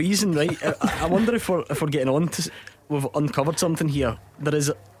some reason, right, I wonder if we're getting on to. We've uncovered something here. There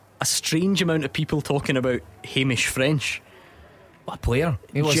is a strange amount of people talking about Hamish French. What a player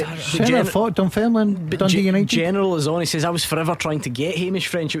he was. Centre forward, Dunfermline, Dundee United. General is on. He says, I was forever trying to get Hamish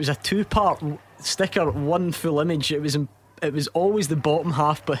French. It was a 2-part sticker, one full image. It was always the bottom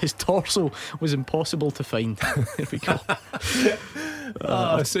half, but his torso was impossible to find. There we go.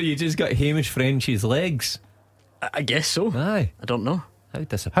 So you just got Hamish French's legs? I guess so. Aye. I don't know. How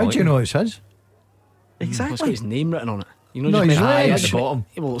disappointing. How do you know it's his? Exactly. It's got his name written on it. You know, No, just his meant- legs. At the bottom.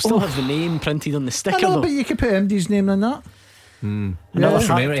 Well, it still has the name printed on the I sticker, know, though. but you could put MD's name on that. Another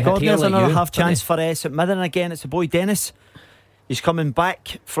from memory. God, there's another you, half chance for St Mirren again. It's the boy Dennis. He's coming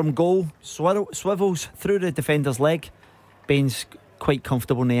back from goal, swivels through the defender's leg. Bain's quite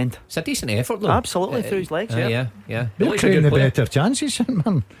comfortable in the end. It's a decent effort, though. Absolutely, through his legs. Yeah. They're Looks a creating good the player. better chances,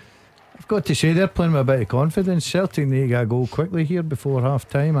 man. I've got to say, they're playing with a bit of confidence. Celtic need to get a goal quickly here before half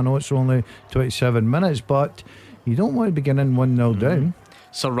time. I know it's only 27 minutes, but you don't want to be getting 1-0 down.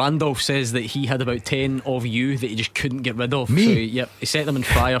 Sir Randolph says that he had about 10 of you that he just couldn't get rid of. Me? So, yep, he set them on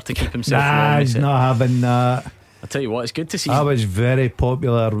fire to keep himself Nah, warm. he's not having that. I'll tell you what, it's good to see. I was very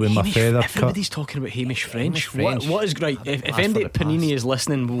popular with my Hamish- feather cut. everybody's talking about Hamish French. French. What is great? If That's MD for the Panini past. is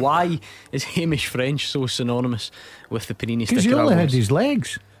listening, why is Hamish French so synonymous with the Panini Because sticker he only had albums? his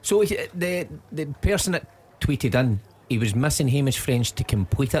legs. So the person that tweeted in, he was missing Hamish French to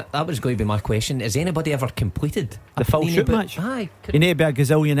complete it. That was going to be my question. Has anybody ever completed The full Panini shoot book? match? Aye. You need to be a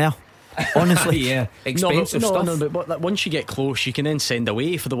gazillionaire. Honestly. Yeah, expensive stuff. But like, once you get close, you can then send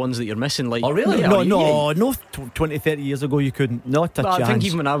away for the ones that you're missing. Like, Oh, really? yeah, No, 20, 30 years ago you couldn't. Not a But chance. I think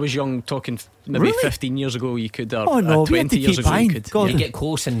even when I was young, talking maybe Really? 15 years ago, you could. Or, Oh, no, we had 20 to years keep ago, you buying. could. God. You get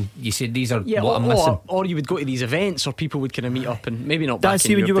close and you said these are Yeah, what I'm missing. or you would go to these events, or people would kind of meet up, and maybe not. Did I back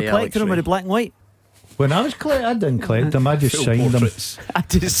see in when you your were day, collecting them with Alex the black and white? When I was collecting, I didn't collect them. I just Full signed portraits. I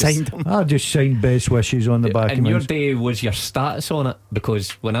just signed them. them. I just signed best wishes on the back of And your mine. day was your status on it,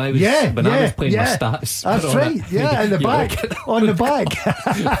 because when I was I was playing yeah. my stats, That's on right. it, Yeah, in the you back, look on the back.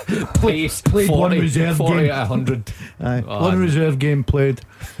 at place Played 40, one reserve 40 game. out of 100. Aye. Oh, One reserve game played.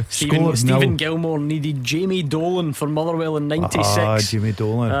 Stephen Scored 0. Gilmore needed Jamie Dolan for Motherwell in '96. Jimmy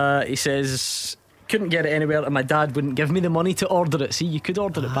Dolan. He says, couldn't get it anywhere, and my dad wouldn't give me the money to order it. See, you could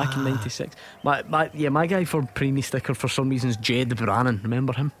order it back in '96. My guy for Preemie sticker for some reason is Jed Brannan.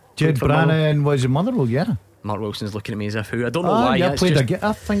 Remember him? Jed Played for Motherwell. Brannan was a Motherwell, yeah. Mark Wilson's looking at me as if who. I don't know why. Yeah, That's played just, again.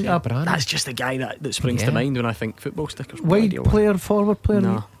 I think that's just the guy that springs to Yeah. mind when I think football stickers. No wide idea why. player, forward player.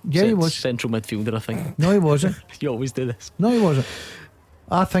 No, Yeah, he was. central midfielder. I think No, he wasn't. you always do this. No, he wasn't.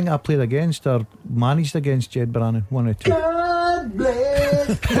 I think I played against or managed against Jed Brannan. One or two. God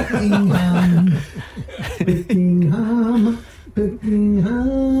bless Buckingham.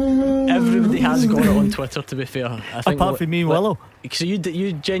 Everybody has got it on Twitter. To be fair, I think. Apart from me and Willow. So you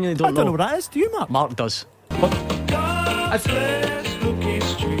genuinely I don't don't know what that is. Do you, Mark? Mark does.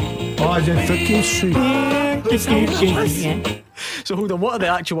 Oh, is it Fookie Street? So hold on, what are the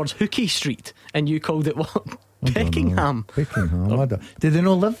actual words? Hookie Street, and you called it what? Peckingham. Buckingham. I don't- Did they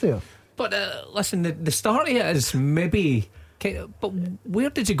not live there? But listen, the start of it is maybe. But where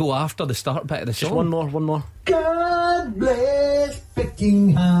did you go after the start bit of the Just song? one more. God bless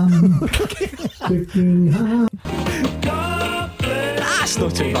Buckingham. Buckingham. That's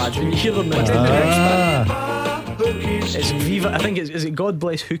not too bad when you hear them. It's Viva. I think is it God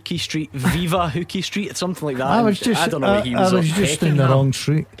bless Hookie Street, Viva Hookie Street, it's something like that. I was just, I don't know what he I was. was on. just in the wrong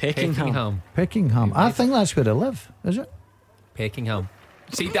street. Peckingham. Peckingham. I think that's where they live. Is it? Peckingham.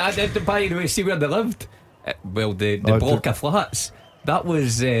 See, by the way, see where they lived? Well, the Oh, block of flats. That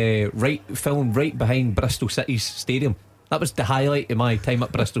was filmed right behind Bristol City's stadium. That was the highlight of my time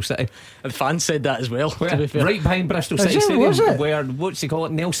at Bristol City. And fans said that as well. To be fair. Right behind Bristol Is City it? Stadium, Was it? where what's he call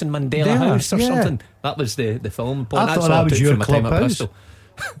it, Nelson Mandela Yeah, House or yeah. something. That was the film point. I That's thought all that I was took your from my time at clubhouse.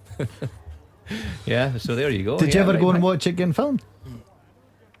 Bristol. Yeah, so there you go. Did you Yeah, ever go right and behind- watch it getting filmed?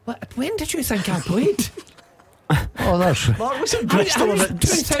 When did you think I played? Oh, that's right. Mark was in Bristol about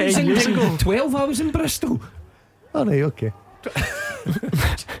 10 years ago. 2012 I was in Bristol. All right, okay.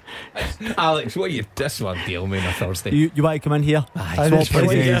 Alex, what are you? This one deal me on a Thursday. You want to come in here? I Swap just Quite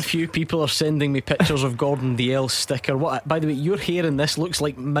places. a few people are sending me pictures of Gordon Dalziel's sticker. What? By the way, your hair in this looks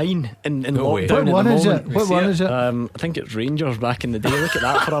like mine in No way. lockdown. What one at the is moment. it? What one is it? I think it's Rangers back in the day. Look at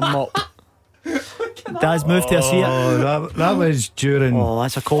that for a mop. Dad's moved to a seat. Oh, that was during. Oh,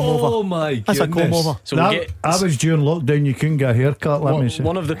 that's a comb over. Oh my That's a goodness. comb over. So we'll that, get. that was during lockdown. You couldn't get a haircut. Let me say.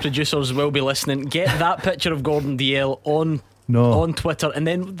 One of the producers will be listening. Get that picture of Gordon Dalziel on on Twitter, and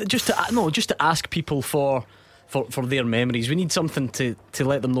then just to ask people for their memories. We need something to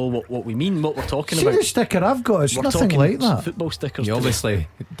let them know what we mean, what we're talking about. See the sticker I've got, it's nothing like that. Football stickers. You obviously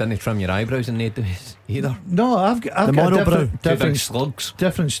didn't trim your eyebrows in days either. No, I've got a different slugs.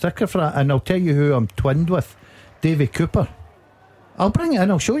 Different sticker for that. And I'll tell you who I'm twinned with. Davy Cooper. I'll bring it in,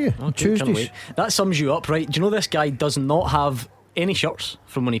 I'll show you on Tuesdays. That sums you up, right? Do you know this guy does not have any shirts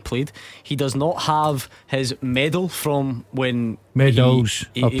from when he played? He does not have his medal from when medals.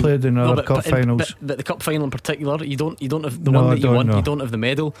 I played in other cup finals, but the cup final in particular, you don't have the one that you won. You don't have the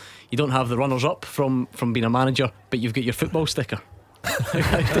medal. You don't have the runners up from being a manager, but you've got your football sticker.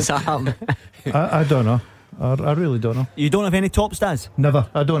 How does that happen? I don't know. I really don't know. You don't have any top stats? Never.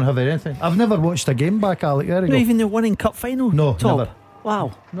 I don't have anything. I've never watched a game back, Alex. Not even the winning cup final? No, top? Never.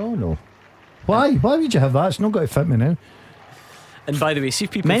 Wow. No. Why would you have that? It's not going to fit me now. And by the way, see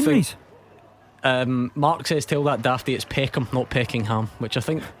if people memories think, Mark says tell that Dafty it's Peckham, not Peckingham, which I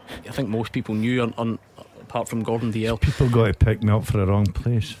think most people knew apart from Gordon Dalziel. People got to pick me up for the wrong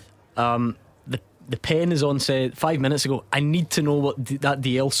place. The pen is on, said 5 minutes ago, I need to know what that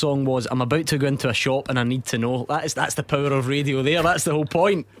DL song was. I'm about to go into a shop and I need to know. That's the power of radio there. That's the whole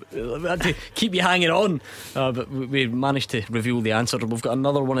point. To keep you hanging on. But we managed to reveal the answer. We've got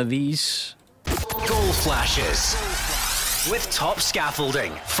another one of these. Goal flashes with Top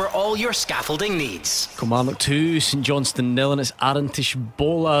Scaffolding for all your scaffolding needs. Kilmarnock 2, St Johnstone 0, and it's Arantish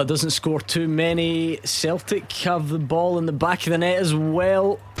Bola doesn't score too many. Celtic have the ball in the back of the net as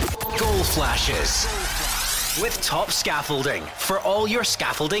well. Goal flashes with Top Scaffolding for all your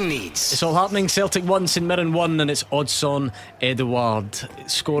scaffolding needs. It's all happening. Celtic 1, St Mirren 1, and it's Odsonne Edouard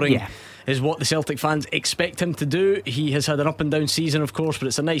scoring. Is what the Celtic fans expect him to do. He has had an up and down season, of course, but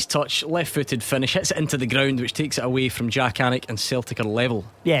it's a nice touch, left-footed finish, hits it into the ground, which takes it away from Jack Anick, and Celtic are level.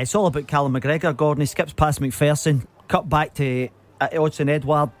 Yeah, it's all about Callum McGregor. Gordon, he skips past McPherson, cut back to Odsonne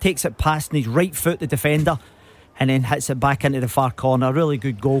Edouard, takes it past his right foot, the defender, and then hits it back into the far corner. A really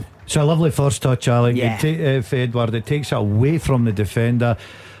good goal. It's a lovely first touch, Alex. For Edouard, it takes it away from the defender.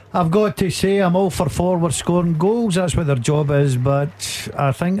 I've got to say I'm all for forward scoring goals. That's what their job is. But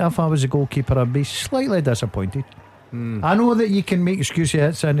I think if I was a goalkeeper, I'd be slightly disappointed. I know that you can make excuses,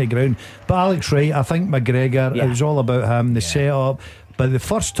 hits in the ground, but Alex Rae, I think McGregor, it was all about him, the set-up. But the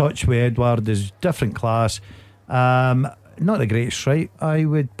first touch with Edouard is different class. Not the greatest strike. I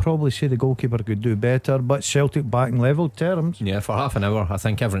would probably say the goalkeeper could do better, but Celtic back in level terms. Yeah, for half an hour I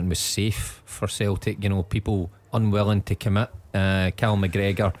think everything was safe for Celtic. You know, people unwilling to commit. Cal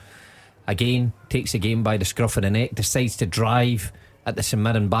McGregor again takes the game by the scruff of the neck, decides to drive at the St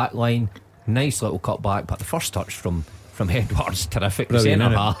Mirren back line. Nice little cut back, but the first touch from Edouard's terrific. The centre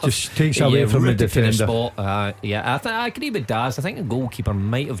half just takes away from the defender. The spot. I agree with Daz. I think the goalkeeper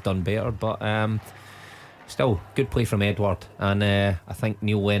might have done better, but still good play from Edouard. And I think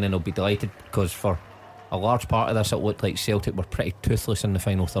Neil Lennon will be delighted, because for a large part of this it looked like Celtic were pretty toothless in the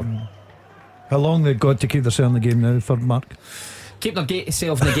final third. How long they've got to keep themselves in the game now, for Mark? Keep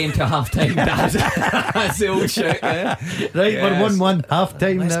themselves in the game till half time. That's the old shout. Right, we're 1-1 half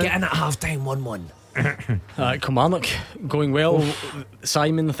time now. Let's get in at half time 1-1. Kilmarnock going well.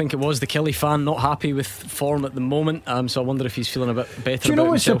 Simon, I think it was, the Kelly fan, not happy with form at the moment. So I wonder if he's feeling a bit better. Do you know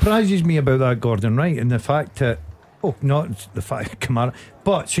what himself? surprises me about that, Gordon? Right, and the fact that not the fact Kilmarnock,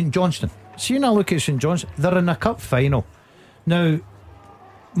 but St Johnstone. See, when I look at St Johnstone, they're in a cup final now.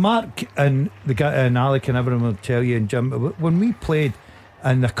 Mark and the guy and Alec and everyone will tell you, and Jim, when we played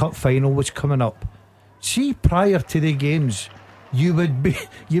and the cup final was coming up, see, prior to the games, you'd be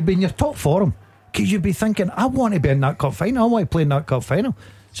in your top form, because you'd be thinking, I want to be in that cup final, I want to play in that cup final.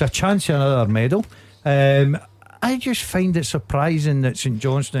 It's a chance of another medal. I just find it surprising that St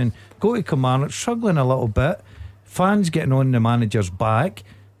Johnstone go to Kilmarnock struggling a little bit, fans getting on the manager's back,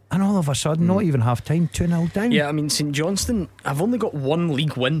 and all of a sudden, not even half time, 2-0 down. Yeah, I mean, St Johnstone have only got one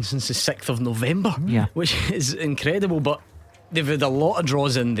league win since the 6th of November, which is incredible. But they've had a lot of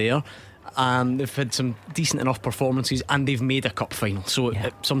draws in there, and they've had some decent enough performances, and they've made a cup final, so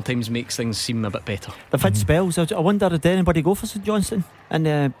it sometimes makes things seem a bit better. They've had spells. I wonder, did anybody go for St Johnstone and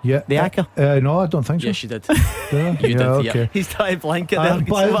the ACCA? No, I don't think so. Yes, you did. You did, okay. He's tied blanket there.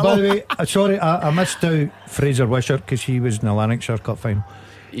 By the way, sorry, I missed out Fraser Wishart, because he was in the Lanarkshire Cup final.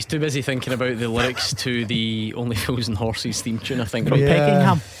 He's too busy thinking about the lyrics to the Only Fools and Horses theme tune, I think, from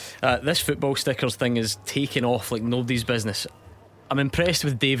Peckingham. This football stickers thing is taking off like nobody's business. I'm impressed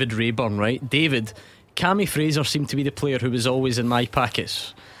with David Rayburn, right? David, Cammy Fraser seemed to be the player who was always in my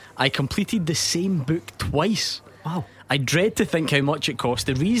packets. I completed the same book twice. Wow. I dread to think how much it cost.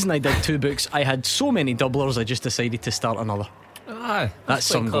 The reason I did 2 books, I had so many doublers, I just decided to start another. That's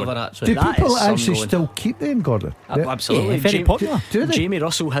some clever, going. actually. Do people some actually going. still keep them, Gordon? Absolutely. Very popular. Do they? Jamie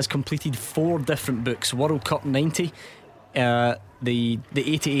Russell has completed 4 different books: World Cup 90, the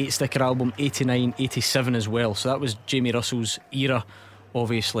 88 sticker album, 89, 87 as well. So that was Jamie Russell's era,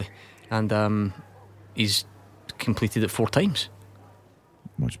 obviously, and he's completed it 4 times.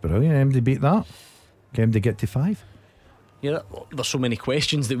 That's brilliant. Him to beat that. Get him to get to 5. Yeah, there's so many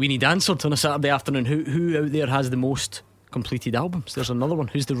questions that we need answered on a Saturday afternoon. Who out there has the most completed albums? There's another one.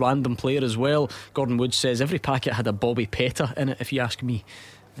 Who's the random player as well? Gordon Woods says every packet had a Bobby Petta in it, if you ask me.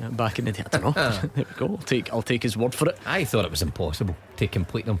 Back in the day, I don't know. There we go. I'll take his word for it. I thought it was impossible to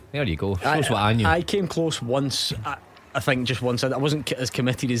complete them. There you go. Shows what I knew. I came close once. I think just once. I wasn't as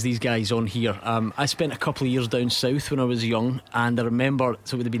committed as these guys on here. I spent a couple of years down south when I was young, and I remember,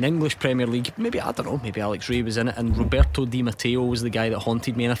 so it would have been English Premier League, maybe, I don't know, maybe Alex Rae was in it, and Roberto Di Matteo was the guy that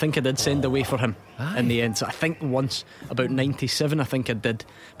haunted me, and I think I did send away for him in the end. So I think once, about 97, I think I did,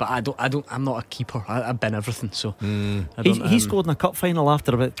 but I'm not a keeper. I've been everything. So he scored in a cup final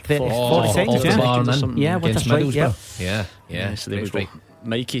after about 40 seconds. Yeah, with a strike. Yeah. So there we go.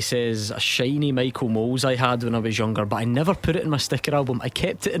 Mikey says a shiny Michael Moles I had when I was younger, but I never put it in my sticker album. I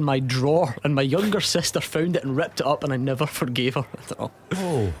kept it in my drawer, and my younger sister found it and ripped it up, and I never forgave her. I don't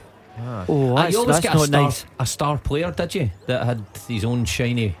know. That's, you always that's get not nice. a star player, did you? That had his own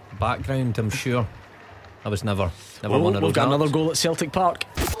shiny background, I'm sure. I was never one of those. We've got another goal at Celtic Park.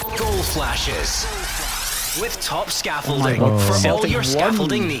 Goal flashes with Top Scaffolding for all your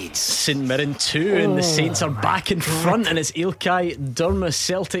scaffolding needs. St Mirren 2 and the Saints are back in front, and it's Ilkay Durmas.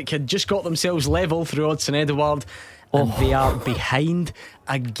 Celtic had just got themselves level through Odsonne Edouard, and they are behind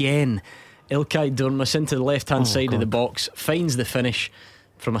again. Ilkay Durmas into the left hand side of the box, finds the finish.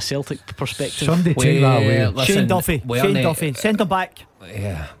 From a Celtic perspective, somebody take that away. Listen, Shane Duffy, send him back.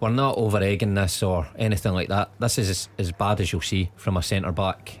 Yeah, we're not over egging this or anything like that. This is as bad as you'll see from a centre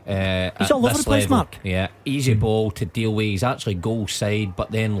back. He's all over the place, Mark. Yeah, easy ball to deal with. He's actually goal side, but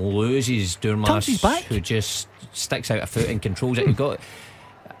then loses Durmas, who just sticks out a foot and controls it. You've got.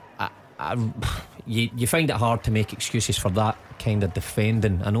 You find it hard to make excuses for that kind of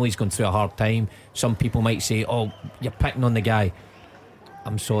defending. I know he's going through a hard time. Some people might say, "Oh, you're picking on the guy."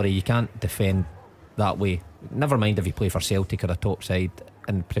 I'm sorry, you can't defend that way. Never mind if you play for Celtic or a top side.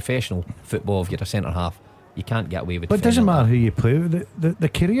 In professional football, if you're a centre half, you can't get away with. But it doesn't matter who you play with. The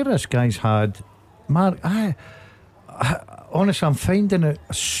career this guy's had, Mark, I honestly, I'm finding it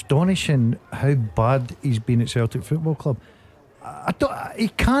astonishing how bad he's been at Celtic Football Club. He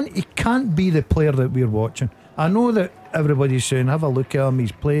can't be the player that we're watching. I know that everybody's saying have a look at him,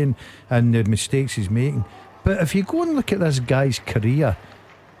 he's playing and the mistakes he's making, but if you go and look at this guy's career,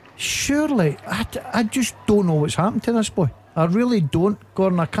 surely I just don't know what's happened to this boy. I really don't,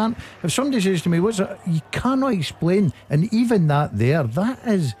 Gordon. I can't. If somebody says to me, "What's it?" You cannot explain. And even that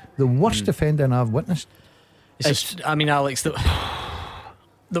is the worst defending I've witnessed. I mean, Alex,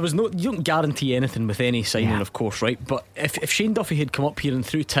 there was no. You don't guarantee anything with any signing, of course, right? But if Shane Duffy had come up here and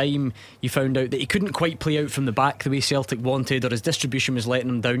through time you found out that he couldn't quite play out from the back the way Celtic wanted, or his distribution was letting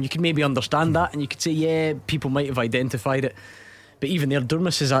him down, you could maybe understand that, and you could say, yeah, people might have identified it. But even there,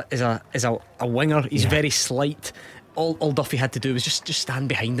 Durmas is a winger. He's very slight. All Duffy had to do was just stand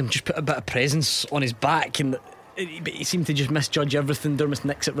behind him, just put a bit of presence on his back, and he seemed to just misjudge everything. Durmas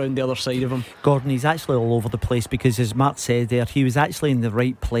nicks it round the other side of him. Gordon, he's actually all over the place, because as Matt said there, he was actually in the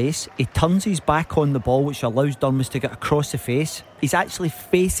right place. He turns his back on the ball, which allows Durmas to get across the face. He's actually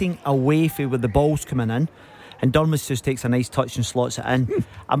facing away from where the ball's coming in, and Durmas just takes a nice touch and slots it in.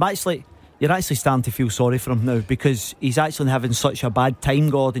 You're actually starting to feel sorry for him now, because he's actually having such a bad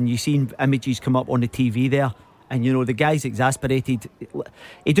time, Gordon. You've seen images come up on the TV there, and you know the guy's exasperated.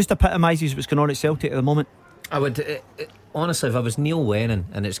 He just epitomises what's going on at Celtic at the moment. I would honestly, if I was Neil Lennon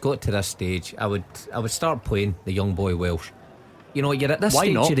and it's got to this stage, I would start playing the young boy Welsh. You know, you're at this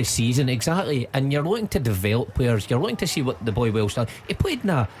stage of the season, exactly, and you're looking to develop players. You're looking to see what the boy Welsh done. He played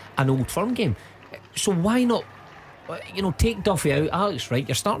in an Old Firm game, so why not? You know, take Duffy out. Alex, right?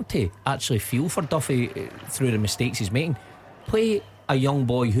 You're starting to actually feel for Duffy through the mistakes he's making. Play a young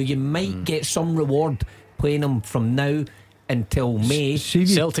boy who you might get some reward playing him from now until May.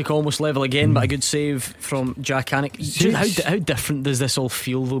 Celtic almost level again, but a good save from Jack Hannock. How different does this all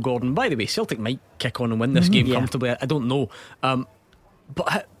feel, though, Gordon? By the way, Celtic might kick on and win this game comfortably. I don't know,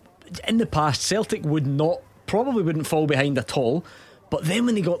 but in the past, Celtic probably wouldn't fall behind at all. But then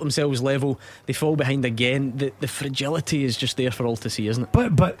when they got themselves level, they fall behind again. The fragility is just there for all to see, isn't it?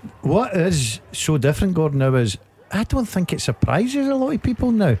 But what is so different, Gordon, now is I don't think it surprises a lot of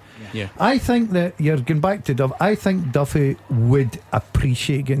people now. Yeah. I think that you're going back to Duffy. I think Duffy would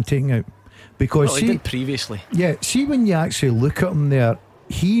appreciate getting taken out, Because he did previously. Yeah, see when you actually look at him there,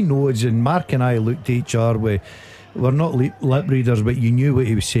 he knows, and Mark and I looked at each other, we're not lip readers, but you knew what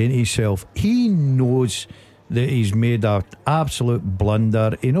he was saying to himself. He knows that he's made an absolute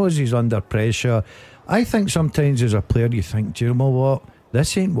blunder. He knows he's under pressure. I think sometimes as a player you think, do you know what,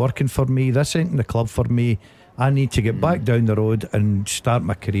 this ain't working for me, this ain't the club for me, I need to get back down the road and start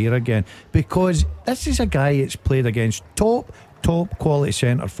my career again. Because this is a guy that's played against top quality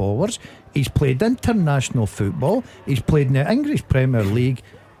centre forwards. He's played international football. He's played in the English Premier League.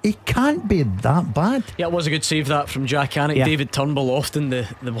 He can't be that bad. Yeah, it was a good save that from Jack Annick. Yeah. David Turnbull, often the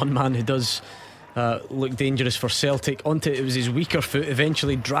one man who does look dangerous for Celtic. It was his weaker foot,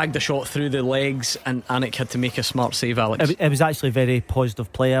 eventually dragged the shot through the legs, and Annick had to make a smart save, Alex. It was actually a very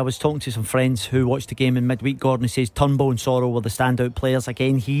positive play. I was talking to some friends who watched the game in midweek, Gordon, who says Turnbull and Sorrell were the standout players.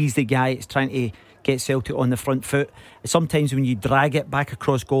 Again, he's the guy that's trying to get Celtic on the front foot. Sometimes when you drag it back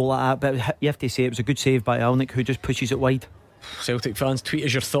across goal like that, but you have to say it was a good save by Alnick, who just pushes it wide. Celtic fans, tweet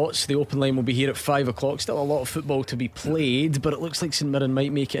us your thoughts. The open line will be here at 5 o'clock. Still a lot of football to be played, but it looks like St Mirren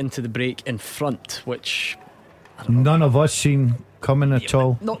might make it into the break in front, which none of us seen coming at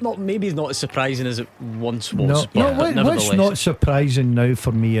all. Not maybe not as surprising as it once was. What's not surprising now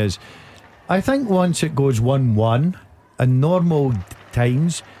for me is, I think once it goes 1-1 in normal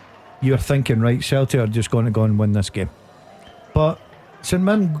times, you're thinking, right, Celtic are just going to go and win this game. But St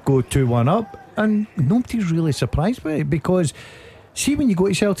Mirren go 2-1 up, and nobody's really surprised by it, because see when you go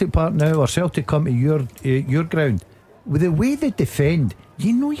to Celtic Park now, or Celtic come to your ground, with the way they defend,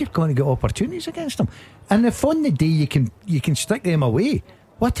 you know you're going to get opportunities against them. And if on the day you can stick them away,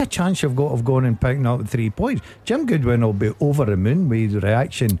 what a chance you've got of going and picking up 3 points. Jim Goodwin will be over the moon with the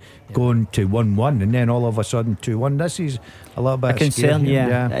reaction going to 1-1 and then all of a sudden 2-1. This is a little bit a concern.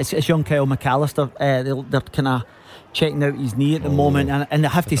 It's young Kyle McAllister. They're kind of checking out his knee at the moment, and I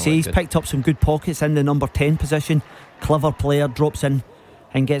have to say he's picked up some good pockets in the number 10 position. Clever player, drops in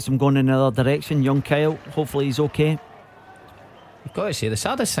and gets him going in another direction. Young Kyle, hopefully he's okay. You've got to say the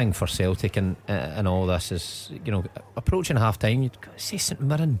saddest thing for Celtic and all this is, approaching half time, you've got to say St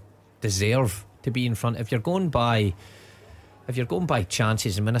Mirren deserve to be in front. If you're going by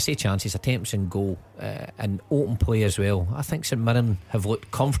chances, and when I say chances, attempts and goal, and open play as well, I think St Mirren have looked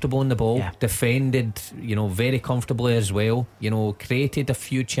comfortable in the ball, defended, very comfortably as well, created a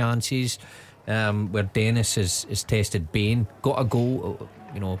few chances where Dennis has tested Bain, got a goal,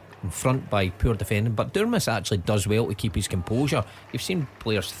 in front by poor defending. But Durmus actually does well to keep his composure. You've seen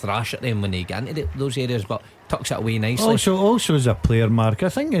players thrash at them when they get into those areas, but tucks it away nicely. Also as a player, Mark, I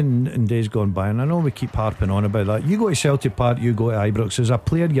think in days gone by, and I know we keep harping on about that, you go to Celtic Park, you go to Ibrox, as a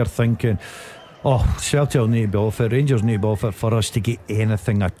player you're thinking, Celtic will need to be off it, Rangers need to be off it for us to get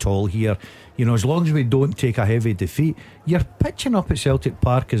anything at all here. As long as we don't take a heavy defeat, you're pitching up at Celtic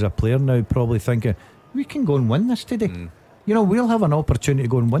Park as a player now, probably thinking we can go and win this today. We'll have an opportunity to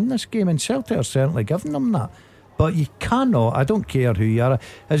go and win this game, and Celtic are certainly giving them that. But you cannot, I don't care who you are,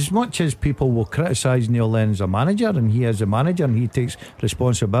 as much as people will criticise Neil Lennon as a manager, and he is a manager and he takes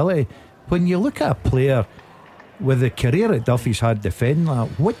responsibility, when you look at a player with the career that Duffy's had defending that,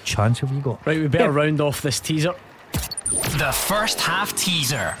 what chance have you got? Right, we better round off this teaser. The first half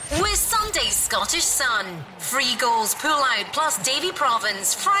teaser with Sunday's Scottish Sun. Free goals pull out plus Davy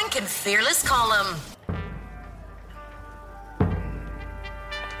Province, Frank and Fearless column.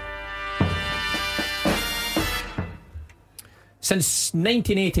 Since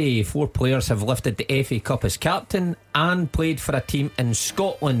 1980, 4 players have lifted the FA Cup as captain and played for a team in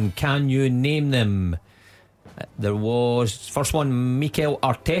Scotland. Can you name them? There was first one, Mikel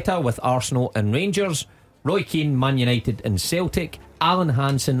Arteta with Arsenal and Rangers, Roy Keane, Man United and Celtic, Alan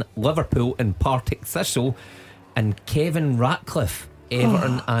Hansen, Liverpool and Partick Thistle, and Kevin Ratcliffe,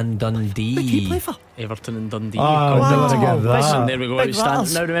 Everton and Dundee. Who did he play for? Everton and Dundee. Listen, there we go.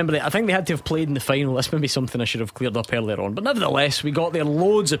 Now remember that. I think they had to have played in the final. This may be something I should have cleared up earlier on, but nevertheless we got there.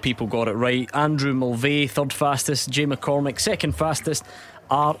 Loads of people got it right. Andrew Mulvey, third fastest. Jay McCormick, second fastest.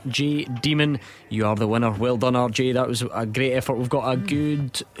 RJ Demon, you are the winner. Well done, RJ. That was a great effort. We've got a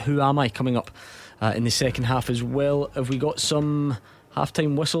good Who Am I coming up in the second half as well. Have we got some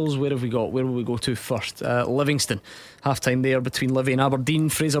half-time whistles? Where have we got? Where will we go to first? Livingston, half-time there between Livy and Aberdeen.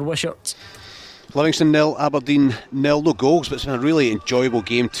 Fraser Wishart. Livingston 0, Aberdeen 0. No goals, but it's been a really enjoyable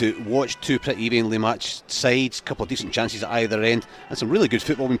game to watch. Two pretty evenly matched sides, a couple of decent chances at either end, and some really good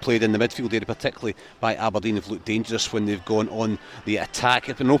football being played in the midfield area, particularly by Aberdeen. They've looked dangerous when they've gone on the attack.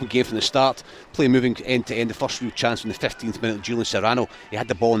 It's been an open game from the start, play moving end to end. The first real chance in the 15th minute, Julian Serrano, he had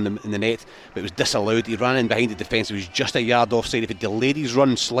the ball in the net, but it was disallowed. He ran in behind the defence, he was just a yard offside. If he delayed his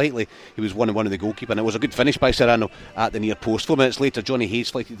run slightly, he was 1-1 with the goalkeeper, and it was a good finish by Serrano at the near post. 4 minutes later, Johnny Hayes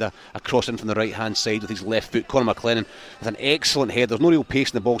flighted a cross in from the right hand side with his left foot. Conor McLennan with an excellent head. There's no real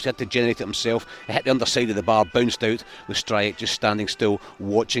pace in the ball, so he had to generate it himself. It hit the underside of the bar, bounced out with Stryek just standing still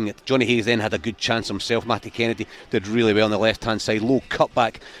watching it. Johnny Hayes then had a good chance himself. Matty Kennedy did really well on the left hand side, low cut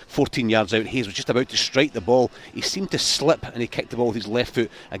back 14 yards out. Hayes was just about to strike the ball, he seemed to slip and he kicked the ball with his left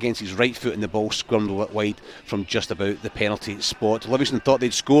foot against his right foot, and the ball squirmed wide from just about the penalty spot. Livingston thought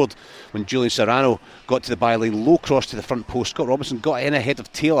they'd scored when Julian Serrano got to the byline, low cross to the front post. Scott Robinson got in ahead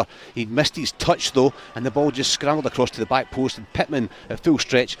of Taylor, he missed his touch though, and the ball just scrambled across to the back post, and Pittman at full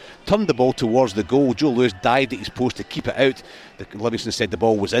stretch turned the ball towards the goal. Joe Lewis dived at his post to keep it out. Livingston said the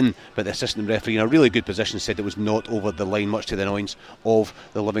ball was in, but the assistant referee in a really good position said it was not over the line, much to the annoyance of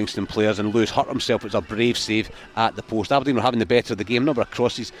the Livingston players, and Lewis hurt himself. It was a brave save at the post. Aberdeen were having the better of the game, number of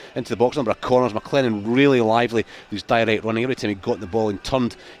crosses into the box, number of corners. McLennan really lively, he was direct running. Every time he got the ball and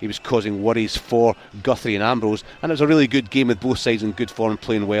turned, he was causing worries for Guthrie and Ambrose, and it was a really good game with both sides in good form,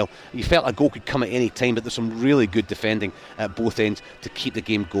 playing well. You felt a goal could come at any time, but there's some really good defending at both ends to keep the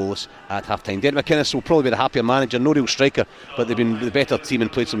game goalless at half time. Derek McInnes will probably be the happier manager, no real striker, but they've been the better team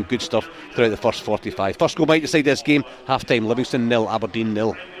and played some good stuff throughout the first 45. First goal might decide this game. Half time, Livingston 0, Aberdeen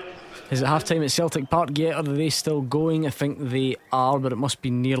 0. Is it half time at Celtic Park yet, or are they still going? I think they are, but it must be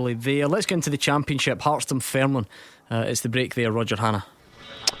nearly there. Let's get into the Championship. Hearts Dunfermline. It's the break there, Roger Hannah.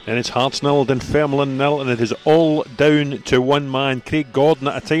 And it's Hearts 0, Dunfermline 0, and it is all down to one man, Craig Gordon,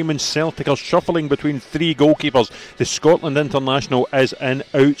 at a time when Celtic are shuffling between three goalkeepers. The Scotland international is in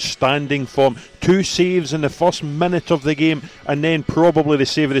outstanding form. 2 saves in the first minute of the game, and then probably the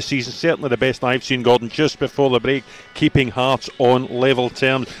save of the season, certainly the best I've seen Gordon just before the break, keeping Hearts on level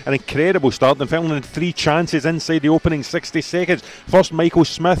terms. An incredible start. Dunfermline had 3 chances inside the opening 60 seconds. First, Michael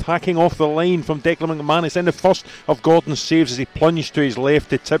Smith hacking off the line from Declan McManus, then the first of Gordon's saves as he plunged to his left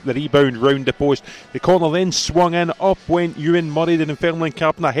to tip the rebound round the post. The corner then swung in, up went Ewan Murray, the Dunfermline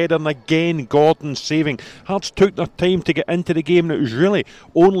captain, a header, and again Gordon saving. Hearts took their time to get into the game, and it was really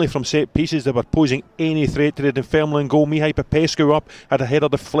only from set pieces they were posing any threat to the Dunfermline goal. Mihai Popescu up, had a header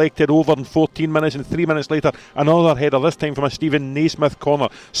deflected over in 14 minutes, and 3 minutes later another header, this time from a Stephen Naismith corner,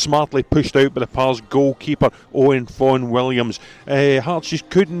 smartly pushed out by the Pars goalkeeper Owen Fawn Williams. Hearts just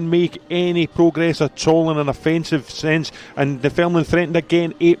couldn't make any progress at all in an offensive sense, and Dunfermline threatened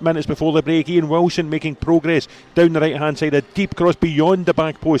again 8 minutes before the break. Ian Wilson making progress down the right hand side, a deep cross beyond the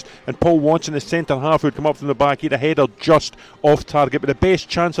back post, and Paul Watson, the centre half, would come up from the back. He had a header just off target, but the best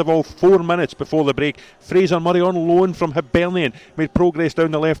chance of all, 4 minutes before the break. Fraser Murray on loan from Hibernian made progress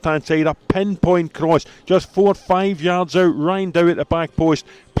down the left hand side, a pinpoint cross just 4-5 yards out, Ryan Dow at the back post,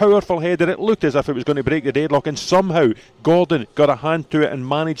 powerful header. It looked as if it was going to break the deadlock, and somehow Gordon got a hand to it and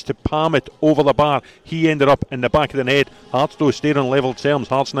managed to palm it over the bar. He ended up in the back of the net. Hearts though stayed on level terms.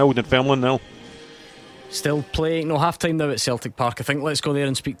 Hearts 0, Dunfermline 0. Still playing, no, half time now at Celtic Park. I think let's go there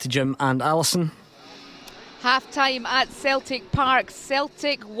and speak to Jim and Alison. Half time at Celtic Park.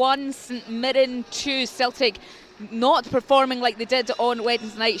 Celtic 1, St Mirren 2. Celtic not performing like they did on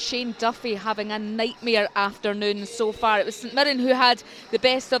Wednesday night. Shane Duffy having a nightmare afternoon so far. It was St Mirren who had the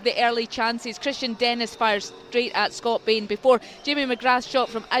best of the early chances. Christian Dennis fires straight at Scott Bain before Jamie McGrath's shot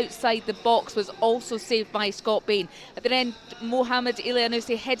from outside the box was also saved by Scott Bain. At the end, Mohamed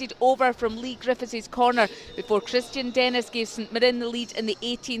Ilianusi headed over from Lee Griffiths' corner before Christian Dennis gave St Mirren the lead in the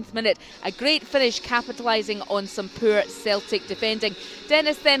 18th minute. A great finish, capitalising on some poor Celtic defending.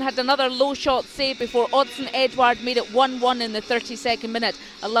 Dennis then had another low shot save before Odsonne Edouard made it 1-1 in the 32nd minute.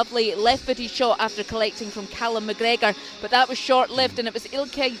 A lovely left-footed shot after collecting from Callum McGregor, but that was short-lived, and it was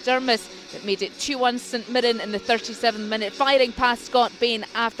Ilkay Durmus that made it 2-1 St Mirren in the 37th minute, firing past Scott Bain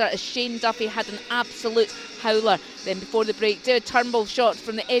after a Shane Duffy had an absolute howler. Then before the break, David Turnbull's shot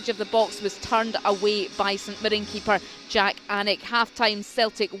from the edge of the box was turned away by St Mirren keeper Jack Anick. Half-time,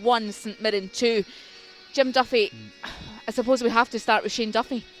 Celtic 1, St Mirren 2. Jim Duffy, I suppose we have to start with Shane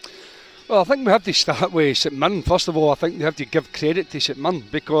Duffy. Well, I think we have to start with St Mirren. First of all, I think we have to give credit to St Mirren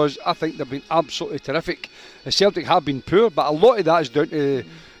because I think they've been absolutely terrific. The Celtic have been poor, but a lot of that is down to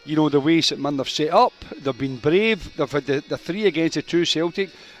the way St Mirren have set up. They've been brave. They've had the 3 against the 2 Celtic.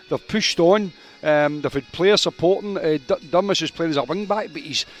 They've pushed on. They've had players supporting. Durmus is playing as a wing back, but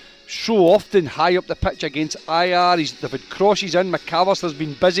he's so often high up the pitch against IR. They've had crosses in. McAllister's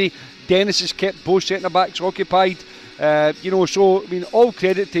been busy. Dennis has kept both centre backs occupied. So I mean, all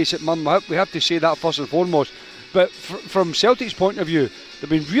credit to St Mirren. We have to say that first and foremost. But from Celtic's point of view, they've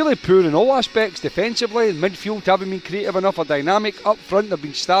been really poor in all aspects. Defensively, in midfield haven't been creative enough or dynamic. Up front, they've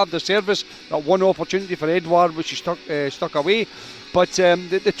been starved of service. That one opportunity for Edouard, which is stuck away. But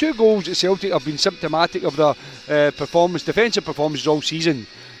the 2 goals at Celtic have been symptomatic of the defensive performances all season.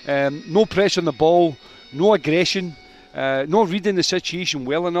 No pressure on the ball, no aggression, not reading the situation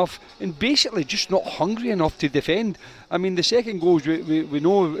well enough, and basically just not hungry enough to defend. I mean, the second goal we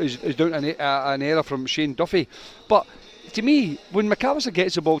know is down to an error from Shane Duffy. But to me, when McAllister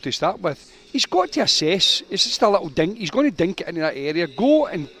gets the ball to start with, he's got to assess. It's just a little dink. He's going to dink it into that area. Go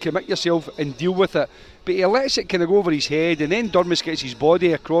and commit yourself and deal with it. But he lets it kind of go over his head, and then Durmus gets his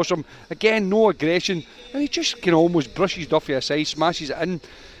body across him. Again, no aggression, and he just kind of almost brushes Duffy aside, smashes it in.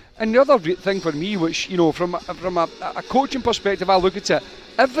 And the other thing for me, which, from a coaching perspective, I look at it,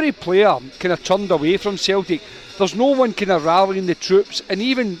 every player kind of turned away from Celtic. There's no one kind of rallying the troops, and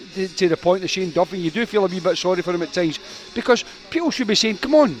even to the point of Shane Duffy, you do feel a wee bit sorry for him at times, because people should be saying,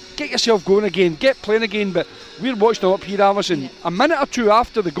 come on, get yourself going again, get playing again. But we're watching him up here, Alison, a minute or two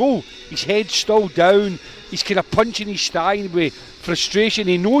after the goal, his head's still down, he's kind of punching his thigh with frustration.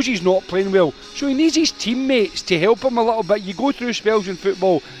 He knows he's not playing well, so he needs his teammates to help him a little bit. You go through spells in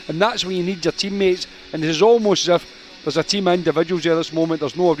football, and that's when you need your teammates, and it's almost as if there's a team of individuals there at this moment.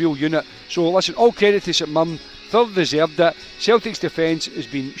 There's no real unit. So listen, all credit to St Mirren. They've deserved it. Celtic's defence has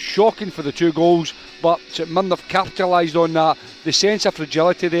been shocking for the 2 goals, but St Mirren have capitalised on that. The sense of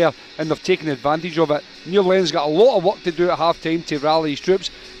fragility there, and they've taken advantage of it. Neil Lennon's got a lot of work to do at half time to rally his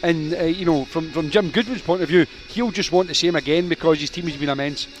troops, and from Jim Goodwin's point of view, he'll just want the same again because his team has been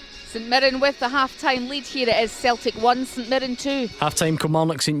immense. St Mirren with the half-time lead. Here it is: Celtic 1, St Mirren 2. Half-time,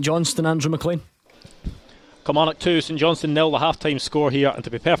 Kilmarnock St Johnstone, Andrew McLean. Kilmarnock 2, St Johnstone 0, the half-time score here, and to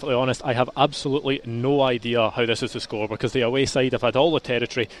be perfectly honest, I have absolutely no idea how this is the score, because the away side have had all the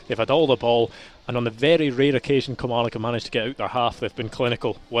territory, they've had all the ball, and on the very rare occasion Kilmarnock have managed to get out their half, they've been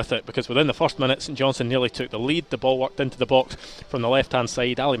clinical with it, because within the first minute St Johnstone nearly took the lead. The ball worked into the box from the left-hand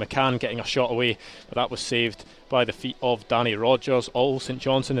side, Ali McCann getting a shot away, but that was saved by the feet of Danny Rogers. All St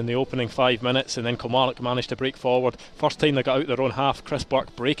Johnstone in the opening 5 minutes, and then Kilmarnock managed to break forward. First time they got out their own half, Chris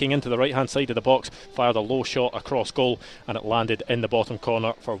Burke breaking into the right hand side of the box, fired a low shot across goal, and it landed in the bottom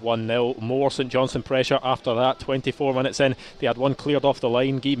corner for 1-0. More St Johnstone pressure after that. 24 minutes in, they had one cleared off the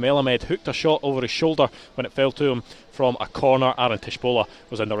line. Guy Melamed hooked a shot over his shoulder when it fell to him from a corner. Aaron Tishbola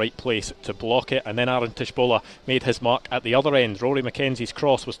was in the right place to block it, and then Aaron Tishbola made his mark at the other end. Rory McKenzie's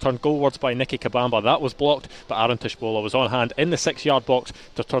cross was turned goalwards by Nicky Kabamba. That was blocked, but Aaron Tishbola was on hand in the 6-yard box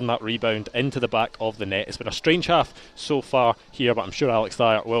to turn that rebound into the back of the net. It's been a strange half so far here, but I'm sure Alex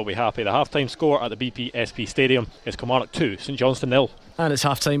Dyer will be happy. The half-time score at the BPSP Stadium is Kilmarnock 2, St Johnstone 0. And it's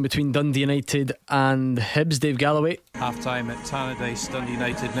half-time between Dundee United and Hibs. Dave Galloway. Half-time at Tannadice, Dundee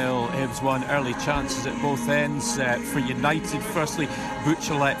United 0, Hibs 1. Early chances at both ends for United. Firstly,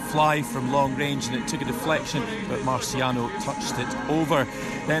 Butcher let fly from long range and it took a deflection, but Marciano touched it over.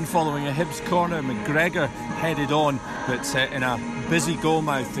 Then following a Hibs corner, McGregor headed on, but in a busy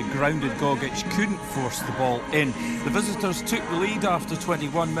goalmouth, the grounded Gogic couldn't force the ball in. The visitors took the lead after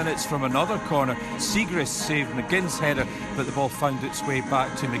 21 minutes from another corner. Siegrist saved McGinn's header, but the ball found its way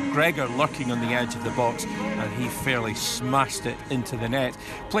back to McGregor lurking on the edge of the box, and he fairly smashed it into the net.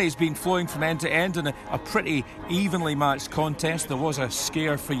 Play's been flowing from end to end in a pretty evenly matched contest. There was a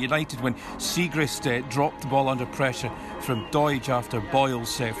scare for United when Siegrist dropped the ball under pressure from Doige after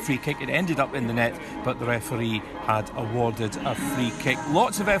Boyle's free kick. It ended up in the net, but the referee had awarded a free kick.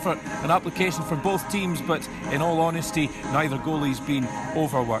 Lots of effort and application from both teams, but in all honesty, neither goalie's been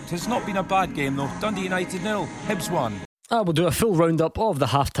overworked. It's not been a bad game though. Dundee United 0, Hibs 1. We'll do a full roundup of the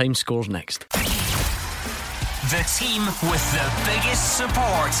half-time scores next. The team with the biggest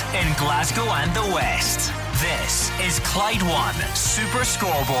support in Glasgow and the West. This is Clyde 1 Super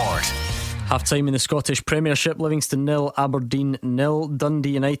Scoreboard. Half-time in the Scottish Premiership: Livingston 0, Aberdeen 0,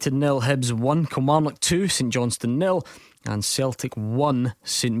 Dundee United 0, Hibs 1, Kilmarnock 2, St Johnstone 0, and Celtic 1,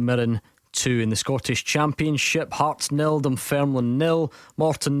 St Mirren 2. In the Scottish Championship, Hearts 0, Dunfermline 0,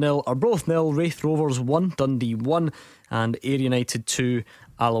 Morton 0, Arbroath 0, Raith Rovers 1, Dundee 1, and Ayr United 2,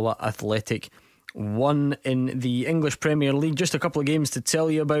 Alloa Athletic 1. In the English Premier League, just a couple of games to tell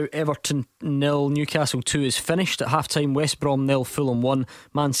you about. Everton 0, Newcastle 2 is finished at half-time. West Brom 0, Fulham 1,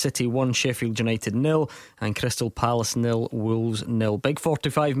 Man City 1, Sheffield United 0, and Crystal Palace 0, Wolves 0. Big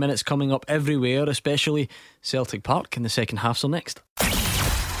 45 minutes coming up everywhere, especially Celtic Park in the second half. So next,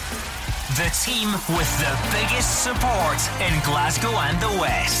 The team with the biggest support in Glasgow and the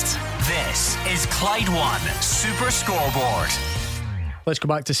West. This is Clyde One Super Scoreboard. Let's go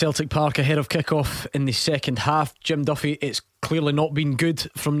back to Celtic Park ahead of kick-off in the second half. Jim Duffy, it's clearly not been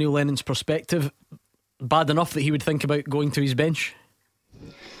good from Neil Lennon's perspective. Bad enough that he would think about going to his bench?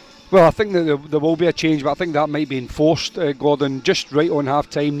 Well, I think that there will be a change, but I think that might be enforced, Gordon. Just right on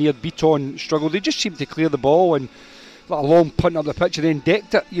half-time, near Beaton struggled. They just seemed to clear the ball and a long punt up the pitch and then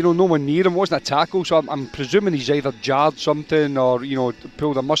decked it. No one near him. It wasn't a tackle, so I'm presuming he's either jarred something or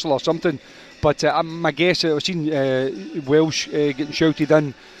pulled a muscle or something. But my guess, I've seen Welsh getting shouted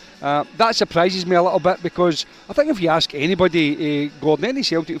in. That surprises me a little bit, because I think if you ask anybody, Gordon, any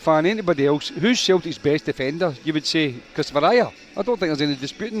Celtic fan, anybody else, who's Celtic's best defender, you would say Christopher Ajer. I don't think there's any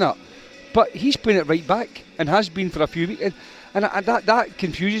disputing that. But he's playing it right back and has been for a few weeks. And that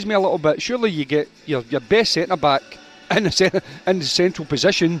confuses me a little bit. Surely you get your best centre-back in the central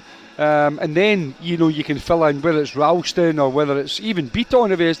position, and then you can fill in whether it's Ralston or whether it's even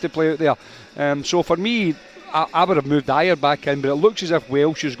Beaton if he has to play out there. So for me, I would have moved Ajer back in, but it looks as if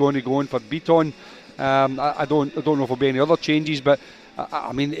Welsh is going to go in for Beaton. I don't know if there'll be any other changes, but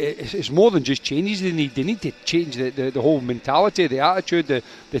I mean, it's more than just changes they need. They need to change the whole mentality, the attitude,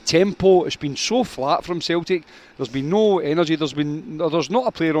 the tempo. It's been so flat from Celtic. There's been no energy. There's not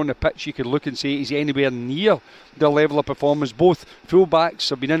a player on the pitch you could look and say is anywhere near their level of performance. Both full-backs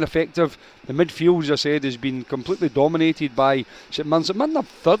have been ineffective. The midfield, as I said, has been completely dominated by St Mirren. St Mirren have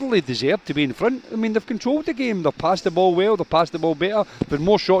thoroughly deserved to be in front. I mean, they've controlled the game. They've passed the ball well. They've passed the ball better. There's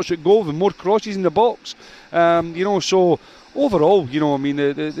more shots at goal. There's more crosses in the box. So overall, I mean,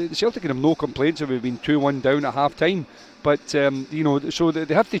 the Celtic can have no complaints if we've been 2-1 down at half time. But so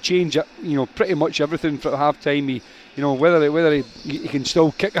they have to change pretty much everything for half time. Whether he can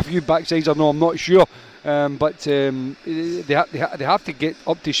still kick a few backsides or no, I'm not sure. But they have to get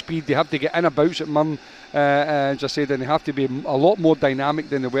up to speed. They have to get in about at Mirren, as I said, and they have to be a lot more dynamic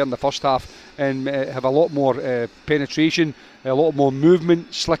than they were in the first half, and have a lot more penetration, a lot more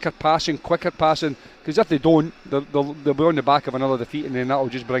movement, slicker passing, quicker passing. Because if they don't, they'll be on the back of another defeat, and then that'll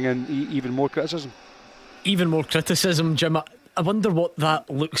just bring in even more criticism. Even more criticism, Jim. I wonder what that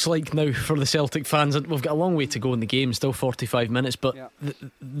looks like now for the Celtic fans. We've got a long way to go in the game, still 45 minutes, but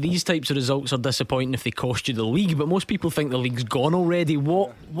these types of results are disappointing if they cost you the league, but most people think the league's gone already.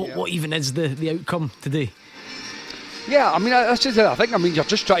 What even is the outcome today? Yeah, I mean, that's just it. I think, you're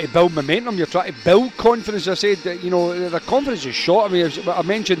just trying to build momentum. You're trying to build confidence. I said, the confidence is shot. I mean, I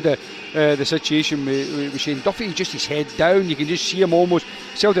mentioned the situation with Shane Duffy. Just his head down. You can just see him almost.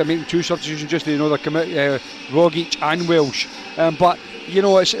 Celtic are making two substitutions just to they're commit Rogic and Welsh. But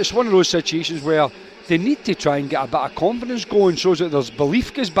it's one of those situations where they need to try and get a bit of confidence going so that there's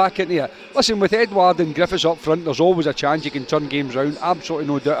belief goes back into it. Listen, with Edouard and Griffiths up front, there's always a chance you can turn games around. Absolutely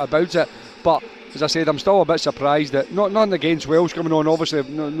no doubt about it. But as I said, I'm still a bit surprised that nothing against Welsh coming on. Obviously,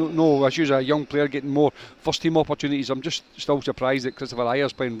 no issues. A young player getting more first team opportunities. I'm just still surprised that Christopher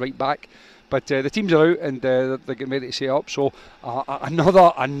Ajer's playing right back. But the teams are out and they're getting ready to set up. So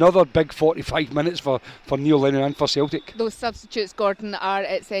another big 45 minutes for Neil Lennon and for Celtic. Those substitutes, Gordon,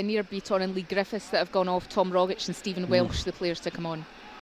 it's Near Beaton and Lee Griffiths that have gone off. Tom Rogic and Stephen Welsh, the players to come on.